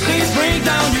 please bring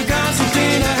down your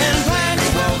concertina and play a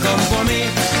welcome for me,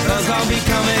 'cause I'll be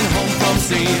coming home from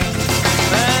sea.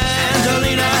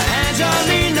 Angelina,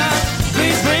 Angelina,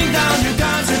 please bring down your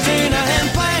concertina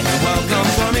and play a welcome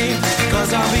for me,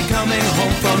 'cause I'll be coming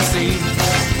home from sea.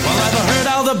 Well, I've heard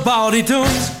all the bawdy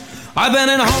tunes, I've been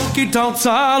in honky-tonk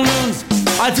saloons,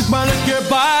 I took my liquor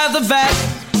by the vat,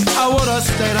 I would have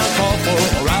stayed on call for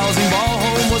a rousing ball,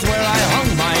 home was where I hung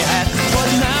my hat. But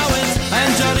now it's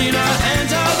Angelina,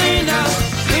 Angelina,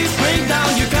 please bring down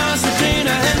your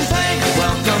concertina and play a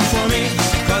welcome for me,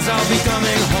 'cause I'll be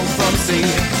coming home from sea.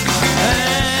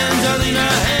 Angelina,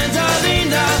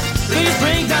 Angelina, please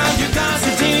bring down your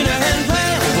concertina and play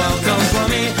a welcome for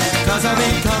me, 'cause I'll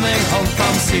be coming home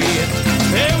from sea.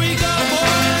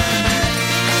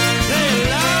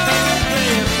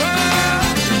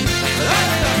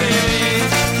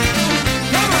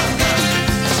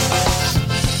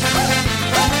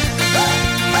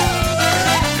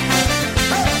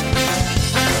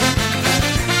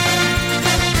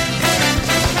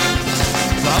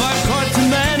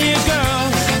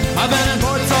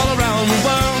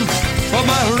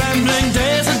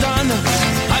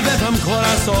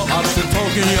 saw up to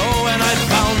Tokyo, and I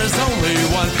found there's only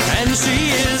one, and she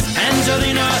is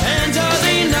Angelina,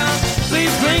 Angelina.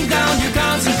 Please bring down your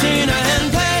concertina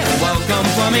and play Welcome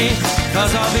for Me,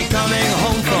 'cause I'll be coming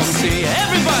home from sea.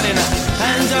 Everybody now,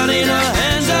 Angelina,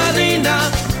 Angelina.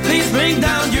 Please bring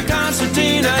down your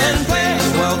concertina and play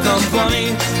Welcome for Me,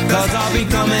 'cause I'll be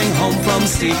coming home from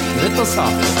sea. Little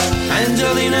soft.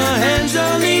 Angelina,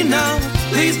 Angelina.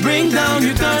 Please bring down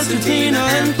your concertina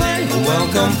and play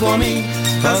Welcome for Me,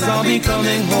 'cause I'll be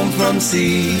coming home from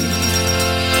sea.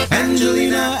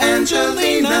 Angelina,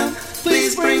 Angelina.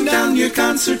 Please bring down your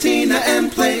concertina and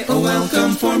play a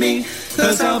Welcome for Me,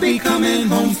 'cause I'll be coming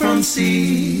home from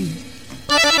sea.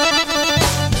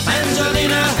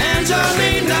 Angelina,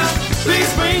 Angelina,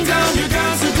 please bring down your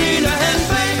concertina and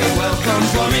play a Welcome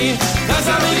for Me, 'cause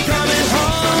I'll be coming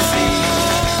home from sea.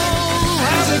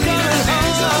 I'll be coming home.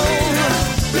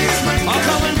 I'm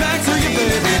coming back to you,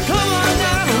 baby. Come on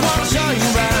down, I wanna show you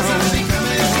around.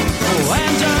 Oh,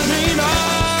 Angelina,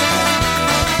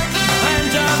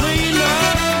 Angelina.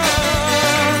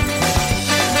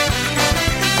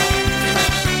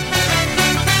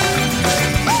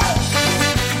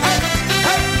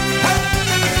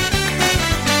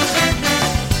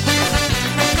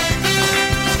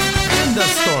 End of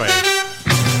story.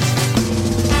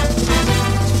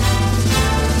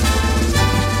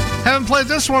 Haven't played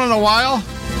this one in a while.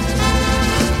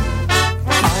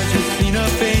 I just seen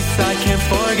her face, I can't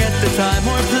forget the time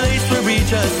or place where we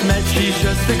just met. She's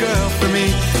just a girl for me,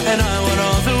 and I want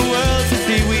all the world to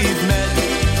see we've met.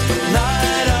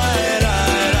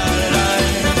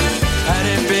 Had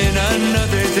it been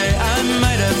another day, I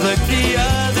might have looked the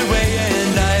other way,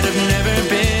 and I'd have never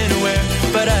been aware.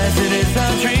 But as it is,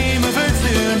 I'll dream of her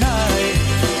tonight.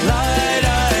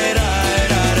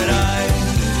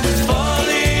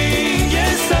 Falling,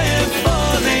 yes, I am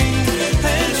falling,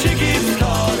 and she keeps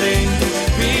calling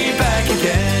me back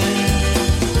again.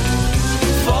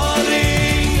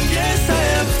 Falling, yes, I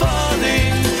am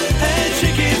falling, and she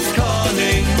keeps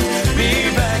calling me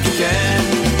back again.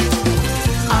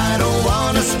 I don't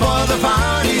want to spoil the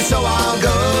party, so I'll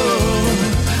go.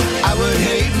 I would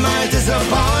hate my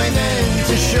disappointment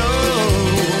to show.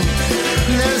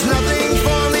 There's nothing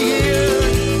for me here,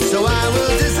 so I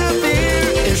will disappear.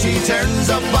 If she turns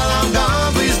up while I'm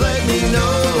gone, please let me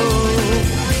know.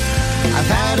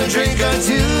 I've had a drink or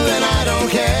two and I don't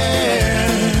care.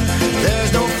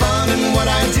 There's no fun in what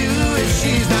I do if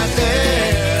she's not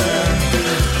there.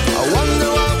 I wonder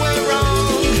what went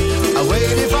wrong. I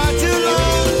waited far too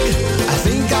long. I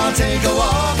think I'll take a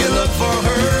walk and look for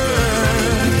her.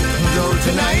 Though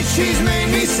tonight she's made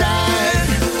me sad,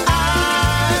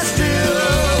 I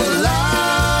still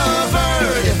love her.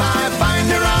 If I find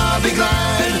her, I'll be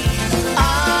glad. I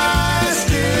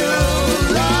still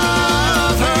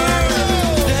love her.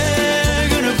 They're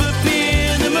gonna put me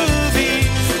in the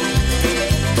movies.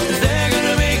 They're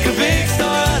gonna make a big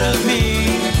star out of me.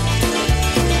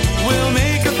 We'll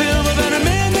make a film about a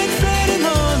man that's sad and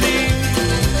lonely,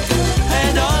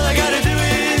 and all I gotta do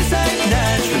is act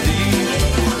naturally.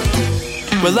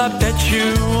 Well, I bet you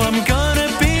I'm gonna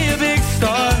be a big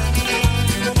star.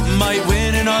 Might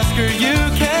win an Oscar, you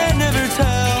can never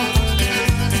tell.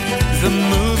 The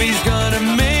movie's gonna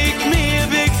make me a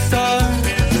big star,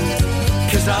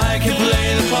 'cause I can play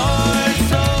the part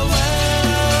so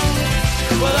well.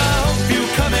 Well, I hope you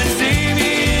come and see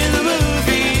me in the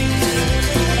movies,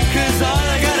 'cause all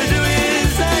I gotta do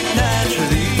is act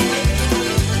naturally.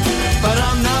 But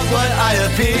I'm not what I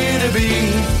appear to be.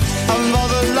 Of all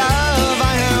the love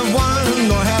I have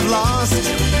won or have lost,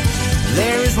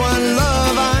 there is one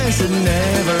love I should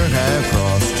never have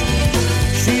crossed.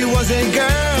 She was a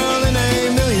girl in a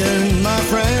million, my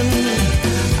friend.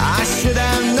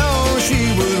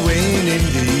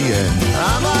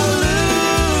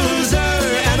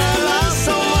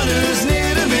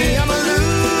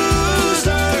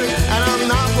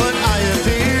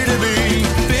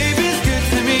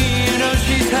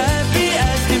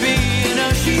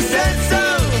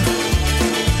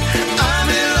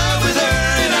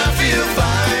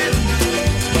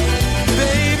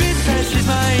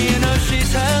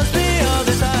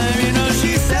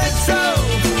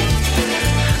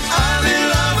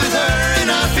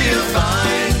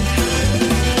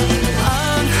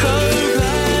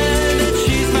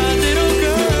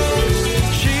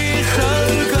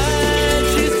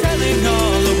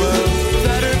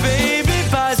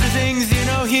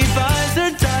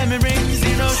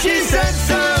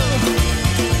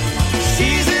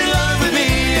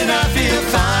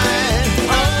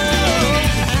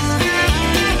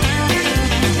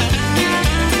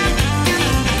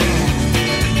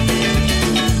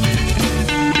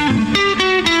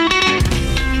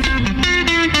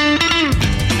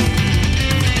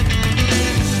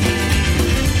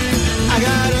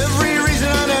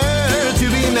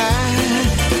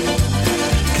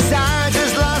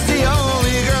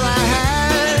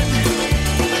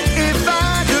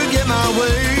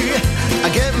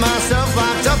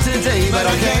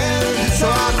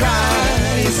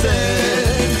 cry, he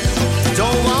said.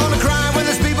 Don't wanna cry when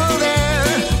there's people there.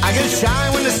 I get shy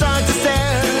when they start to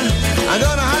stare. I'm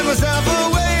gonna hide myself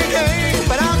away,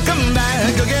 but I'll come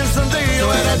back again someday.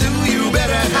 When I do, you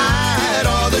better hide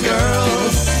all the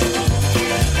girls.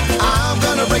 I'm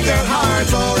gonna break their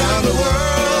hearts all around the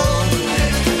world.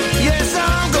 Yes,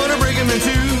 I'm gonna break them in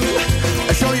two.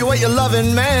 I'll show you what your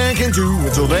loving man can do.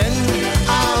 Until then,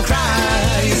 I'll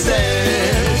cry, he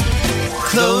said.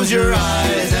 Close your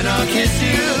eyes and I'll kiss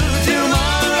you.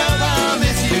 Tomorrow I'll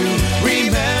miss you.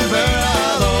 Remember,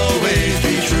 I'll always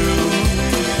be true.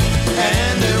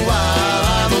 And then while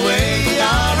I'm away,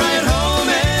 I'll write home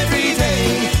every day.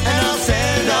 And I'll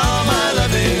send all my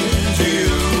loving to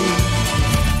you.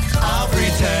 I'll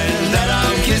pretend that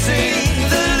I'm kissing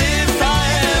the lips I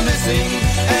am missing.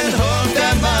 And hope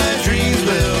that my dreams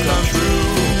will come true.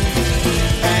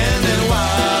 And then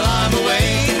while I'm away,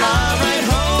 I'll write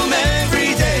home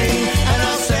every day. And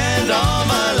I'll send all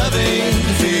my loving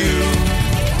to you.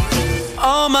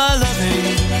 All my loving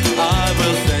I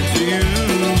will send to you.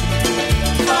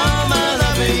 All my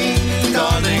loving,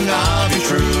 darling, I'll be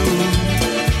true.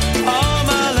 All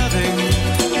my loving,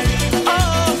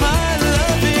 all my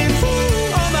loving,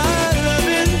 all my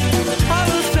loving, I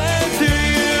will send to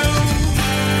you.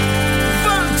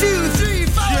 1, 2, 3,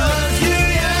 4. She loves you,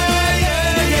 yeah,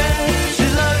 yeah, yeah. She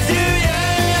loves you,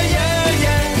 yeah, yeah,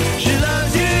 yeah. She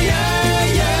loves you, yeah,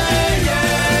 yeah,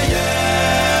 yeah,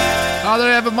 yeah. Oh, there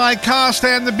you have it, Mike Costa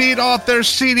and the Beat off their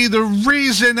CD, The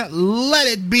Reason. Let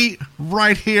it beat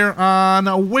right here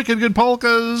on Wicked Good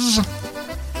Polkas.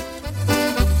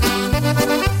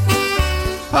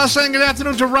 Saying good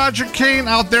afternoon to Roger Kane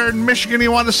out there in Michigan.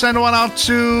 You want to send one out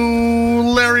to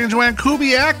Larry and Joanne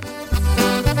Kubiak.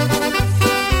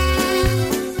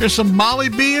 Here's some Molly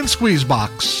B and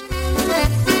Squeezebox.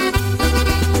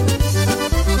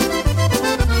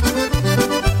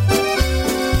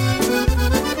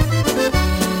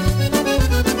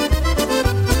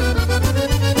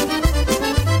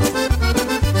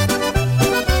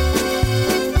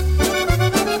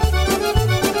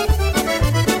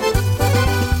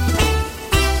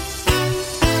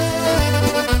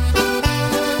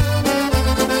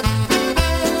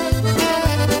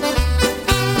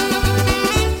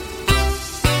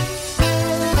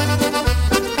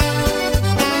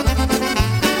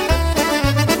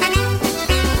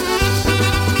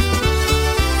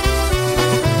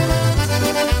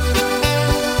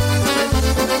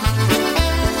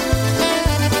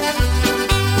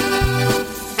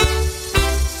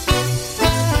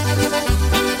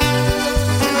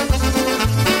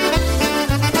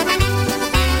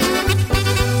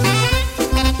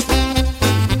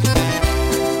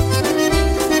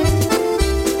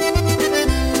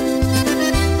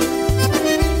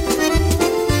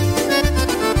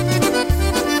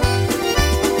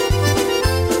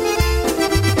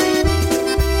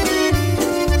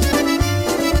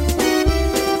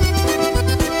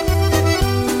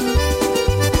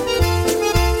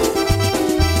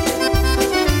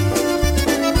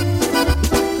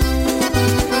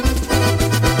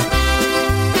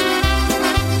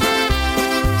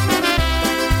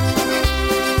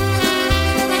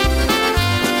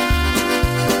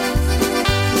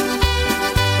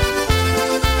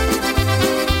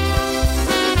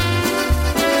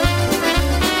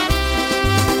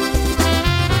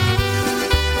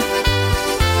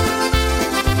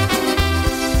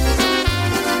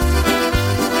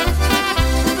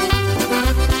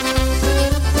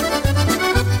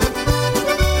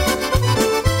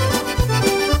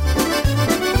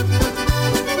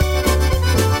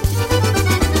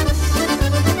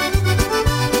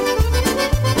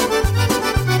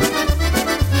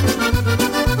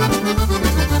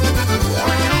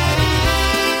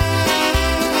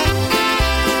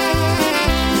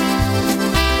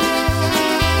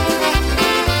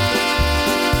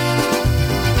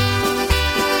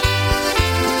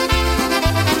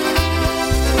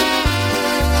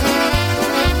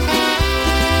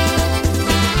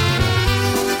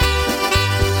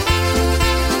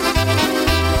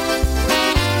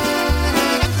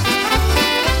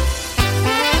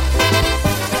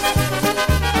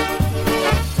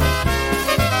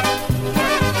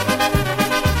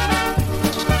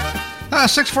 Yeah,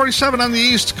 6:47 on the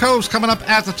East Coast. Coming up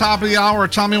at the top of the hour,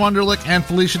 Tommy Wunderlich and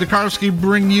Felicia DeKarski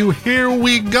bring you Here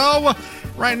We Go.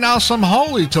 Right now, some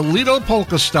Holy Toledo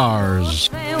Polka Stars.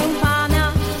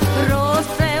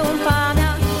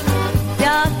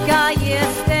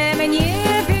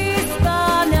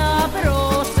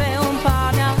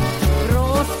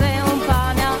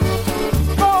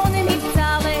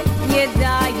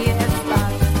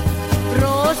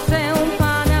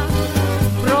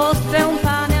 Proszę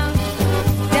pana,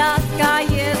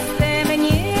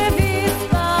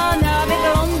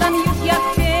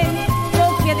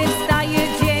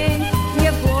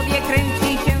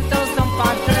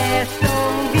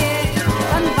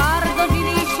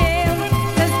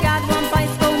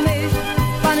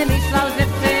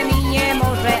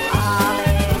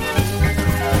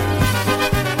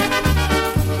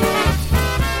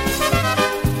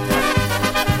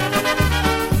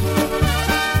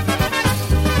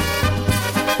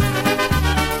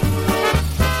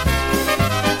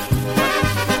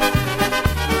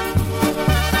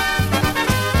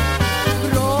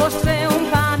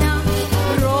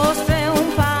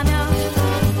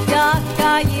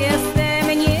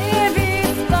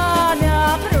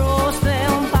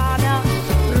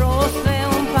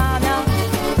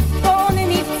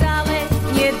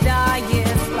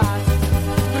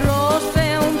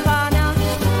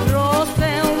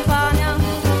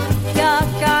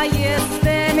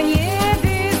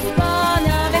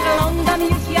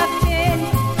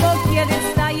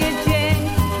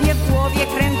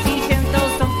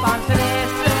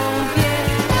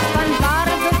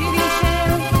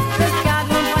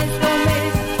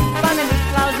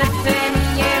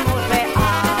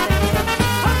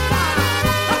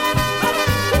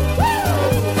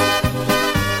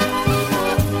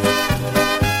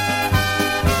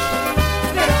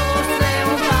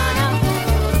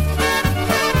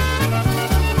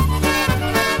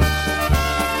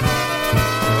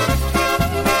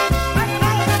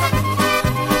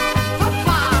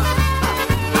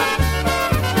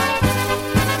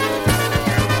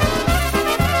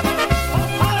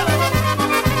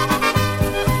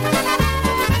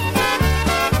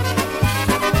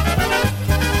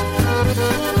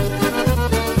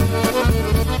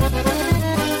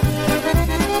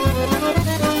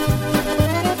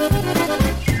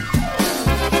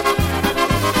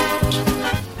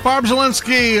 Barb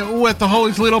Zielinski with the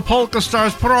Holy Toledo Polka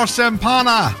Stars, Prosim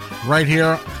Pana, right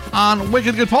here on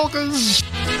Wicked Good Polkas.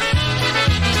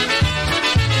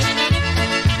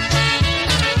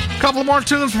 Couple more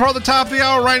tunes before the top of the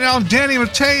hour right now. Danny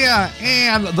Matea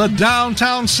and the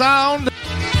Downtown Sound.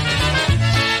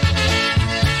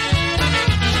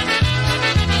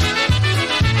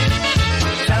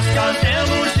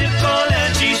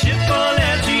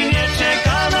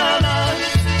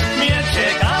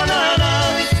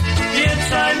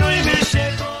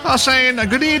 Saying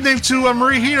good evening to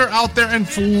Marie Heater out there in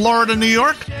Florida, New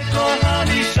York.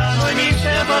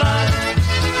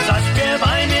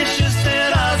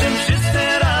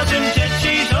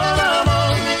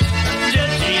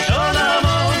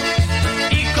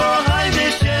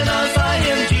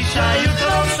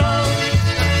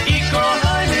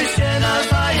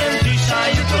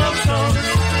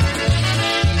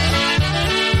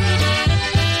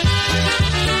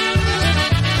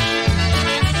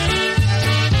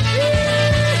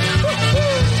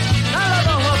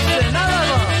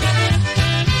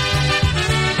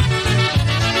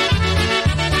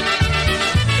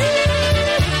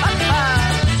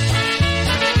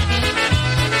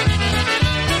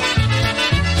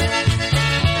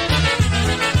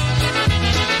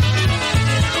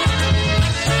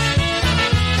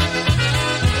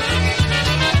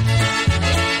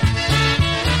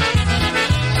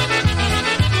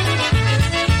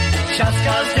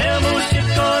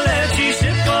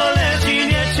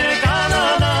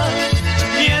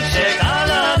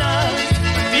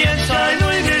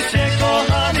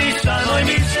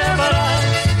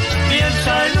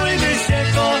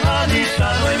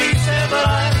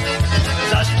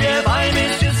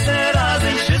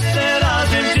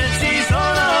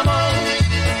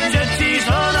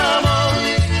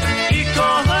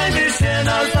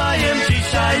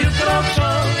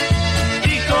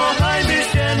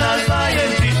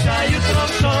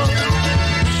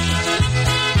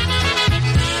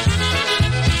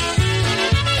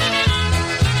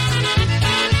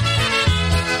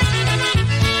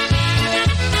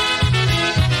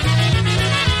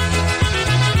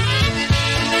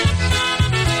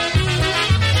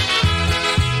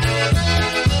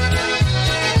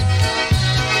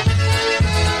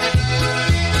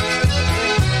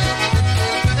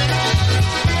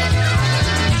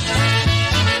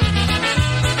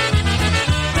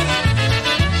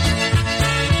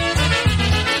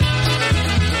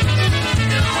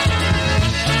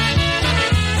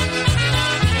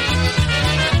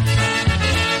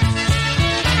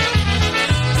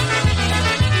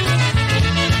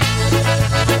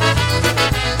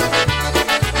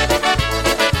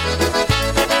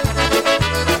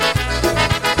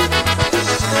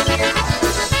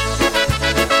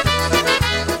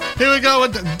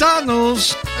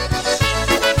 Danusz.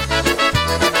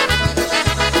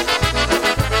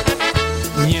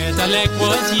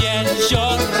 Niedaleko z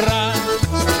jeziora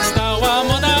stała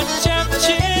młoda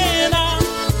dziewczyna,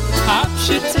 a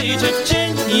przy tej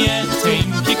dziewczynie,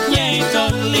 tym piękniej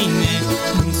doliny,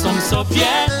 są sobie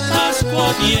aż w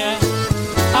głowie.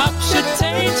 A przy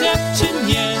tej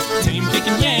dziewczynie, tym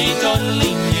piękniej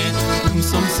dolinie,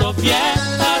 są sobie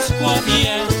aż w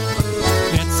głowie.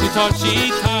 Piecy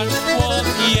toci tak w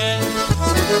głowie,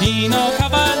 wino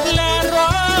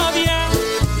kawalerowie,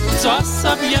 co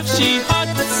sobie wsi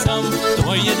chodzą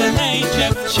do jednej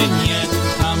dziewczynie,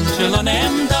 tam w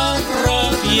zielonym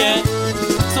dąbrowie.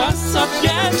 Co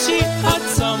sobie wsi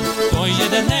chodzą do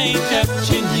jednej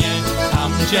dziewczynie,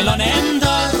 tam w zielonym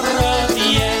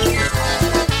dąbrowie.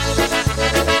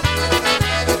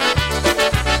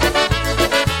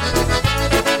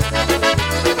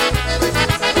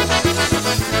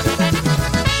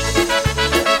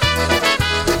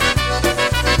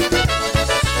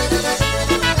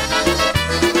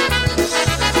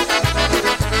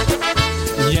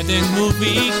 Jeden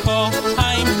mówi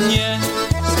kochaj mnie,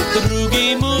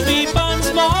 drugi mówi bądź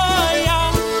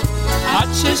moja, a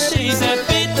trzeci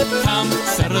zapytam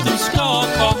serduszko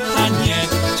kochanie,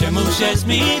 czemu się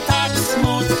mi tak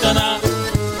smutna?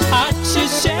 A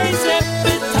trzeci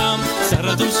zapytam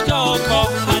serduszko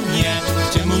kochanie,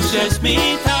 czemu się mi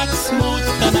tak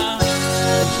smutna?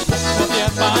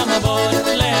 Powiewam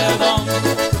lewą,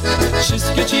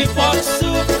 wszystkie ci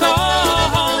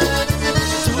podsłucham,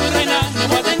 który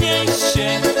najładniejszy,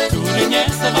 który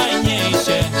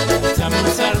niezdawajniejszy,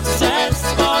 temu serce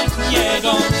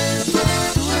swojego.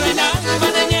 Który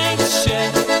najładniejszy,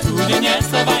 który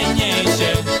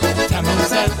niezdawajniejszy, temu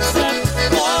serce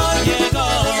mojego.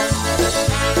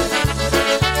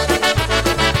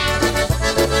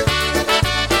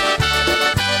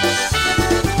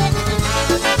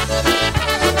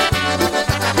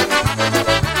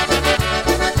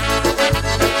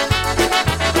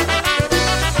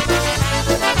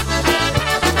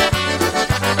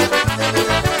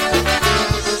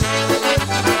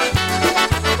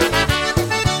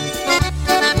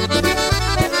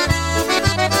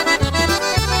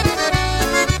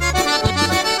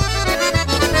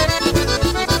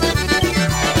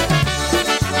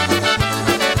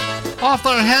 Off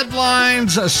the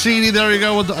Headlines CD, there you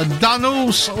go, with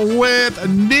Danus with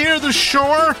Near the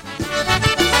Shore.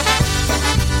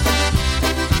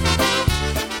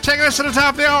 Taking us to the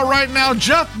top of the hour right now,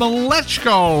 Jeff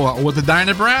Malechko with the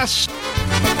Dynabrass.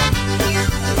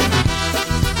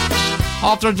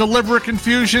 Off their Deliberate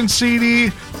Confusion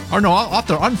CD, or no, off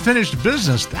their Unfinished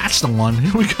Business, that's the one.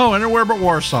 Here we go, Anywhere But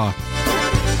Warsaw.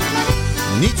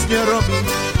 Nic nie robi,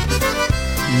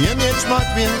 nie mieć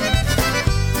matwie,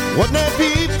 ładne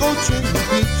piwko cię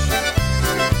pić,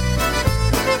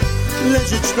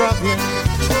 leżeć w trawie,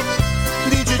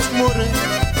 liczyć chmury,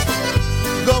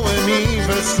 gołym i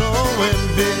wesołym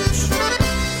być.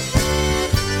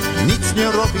 Nic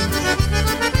nie robić,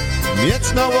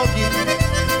 mieć nałogi,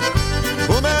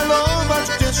 pomelować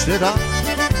gdzie się da,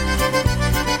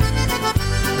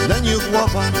 leniuch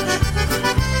łapać,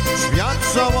 świat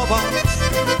całować.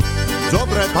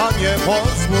 Dobre panie,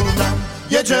 pozwól nam.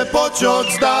 Jedzie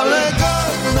pociąg z daleka,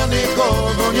 na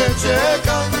nikogo nie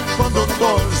czeka.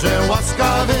 Konduktorze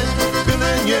łaskawy,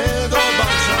 byle nie do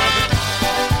Warszawy.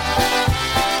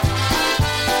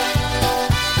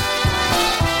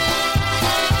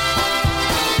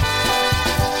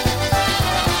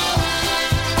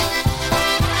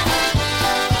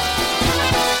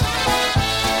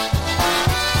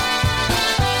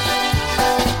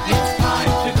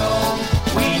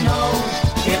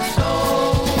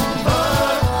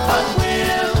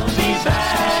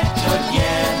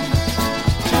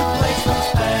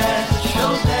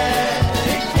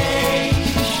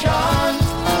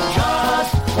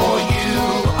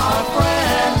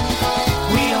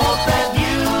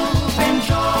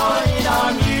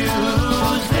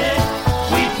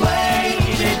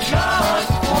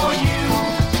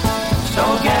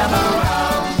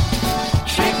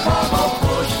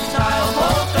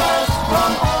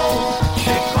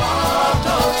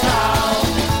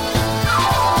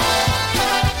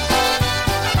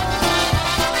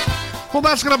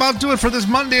 That's going to about do it for this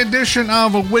Monday edition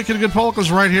of Wicked Good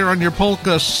Polkas right here on your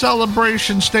Polka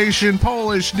Celebration Station,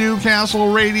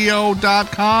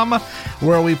 PolishNewcastleRadio.com,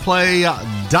 where we play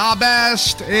the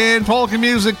best in polka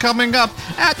music. Coming up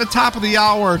at the top of the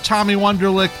hour, Tommy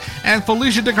Wunderlich and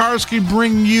Felicia Tokarski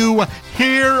bring you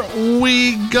Here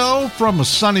We Go from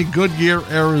sunny Goodyear,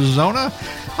 Arizona.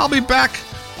 I'll be back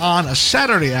on a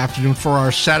Saturday afternoon for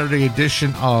our Saturday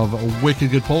edition of Wicked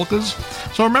Good Polkas.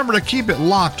 So remember to keep it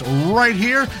locked right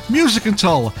here. Music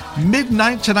until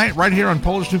midnight tonight right here on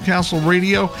Polish Newcastle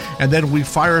Radio. And then we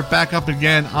fire it back up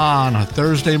again on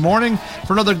Thursday morning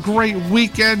for another great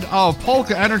weekend of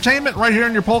polka entertainment right here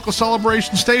on your Polka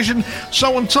Celebration Station.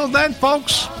 So until then,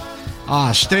 folks,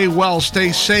 stay well,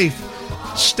 stay safe,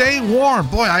 stay warm.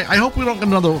 Boy, I hope we don't get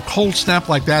another cold snap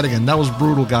like that again. That was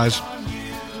brutal, guys.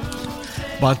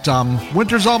 But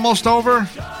winter's almost over.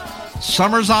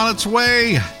 Summer's on its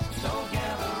way.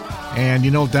 And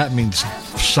you know what that means.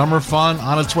 Summer fun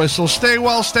on its way. So stay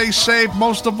well, stay safe.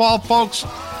 Most of all, folks,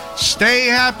 stay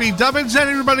happy. Dub and Zen,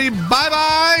 everybody.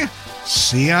 Bye-bye.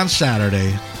 See you on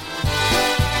Saturday.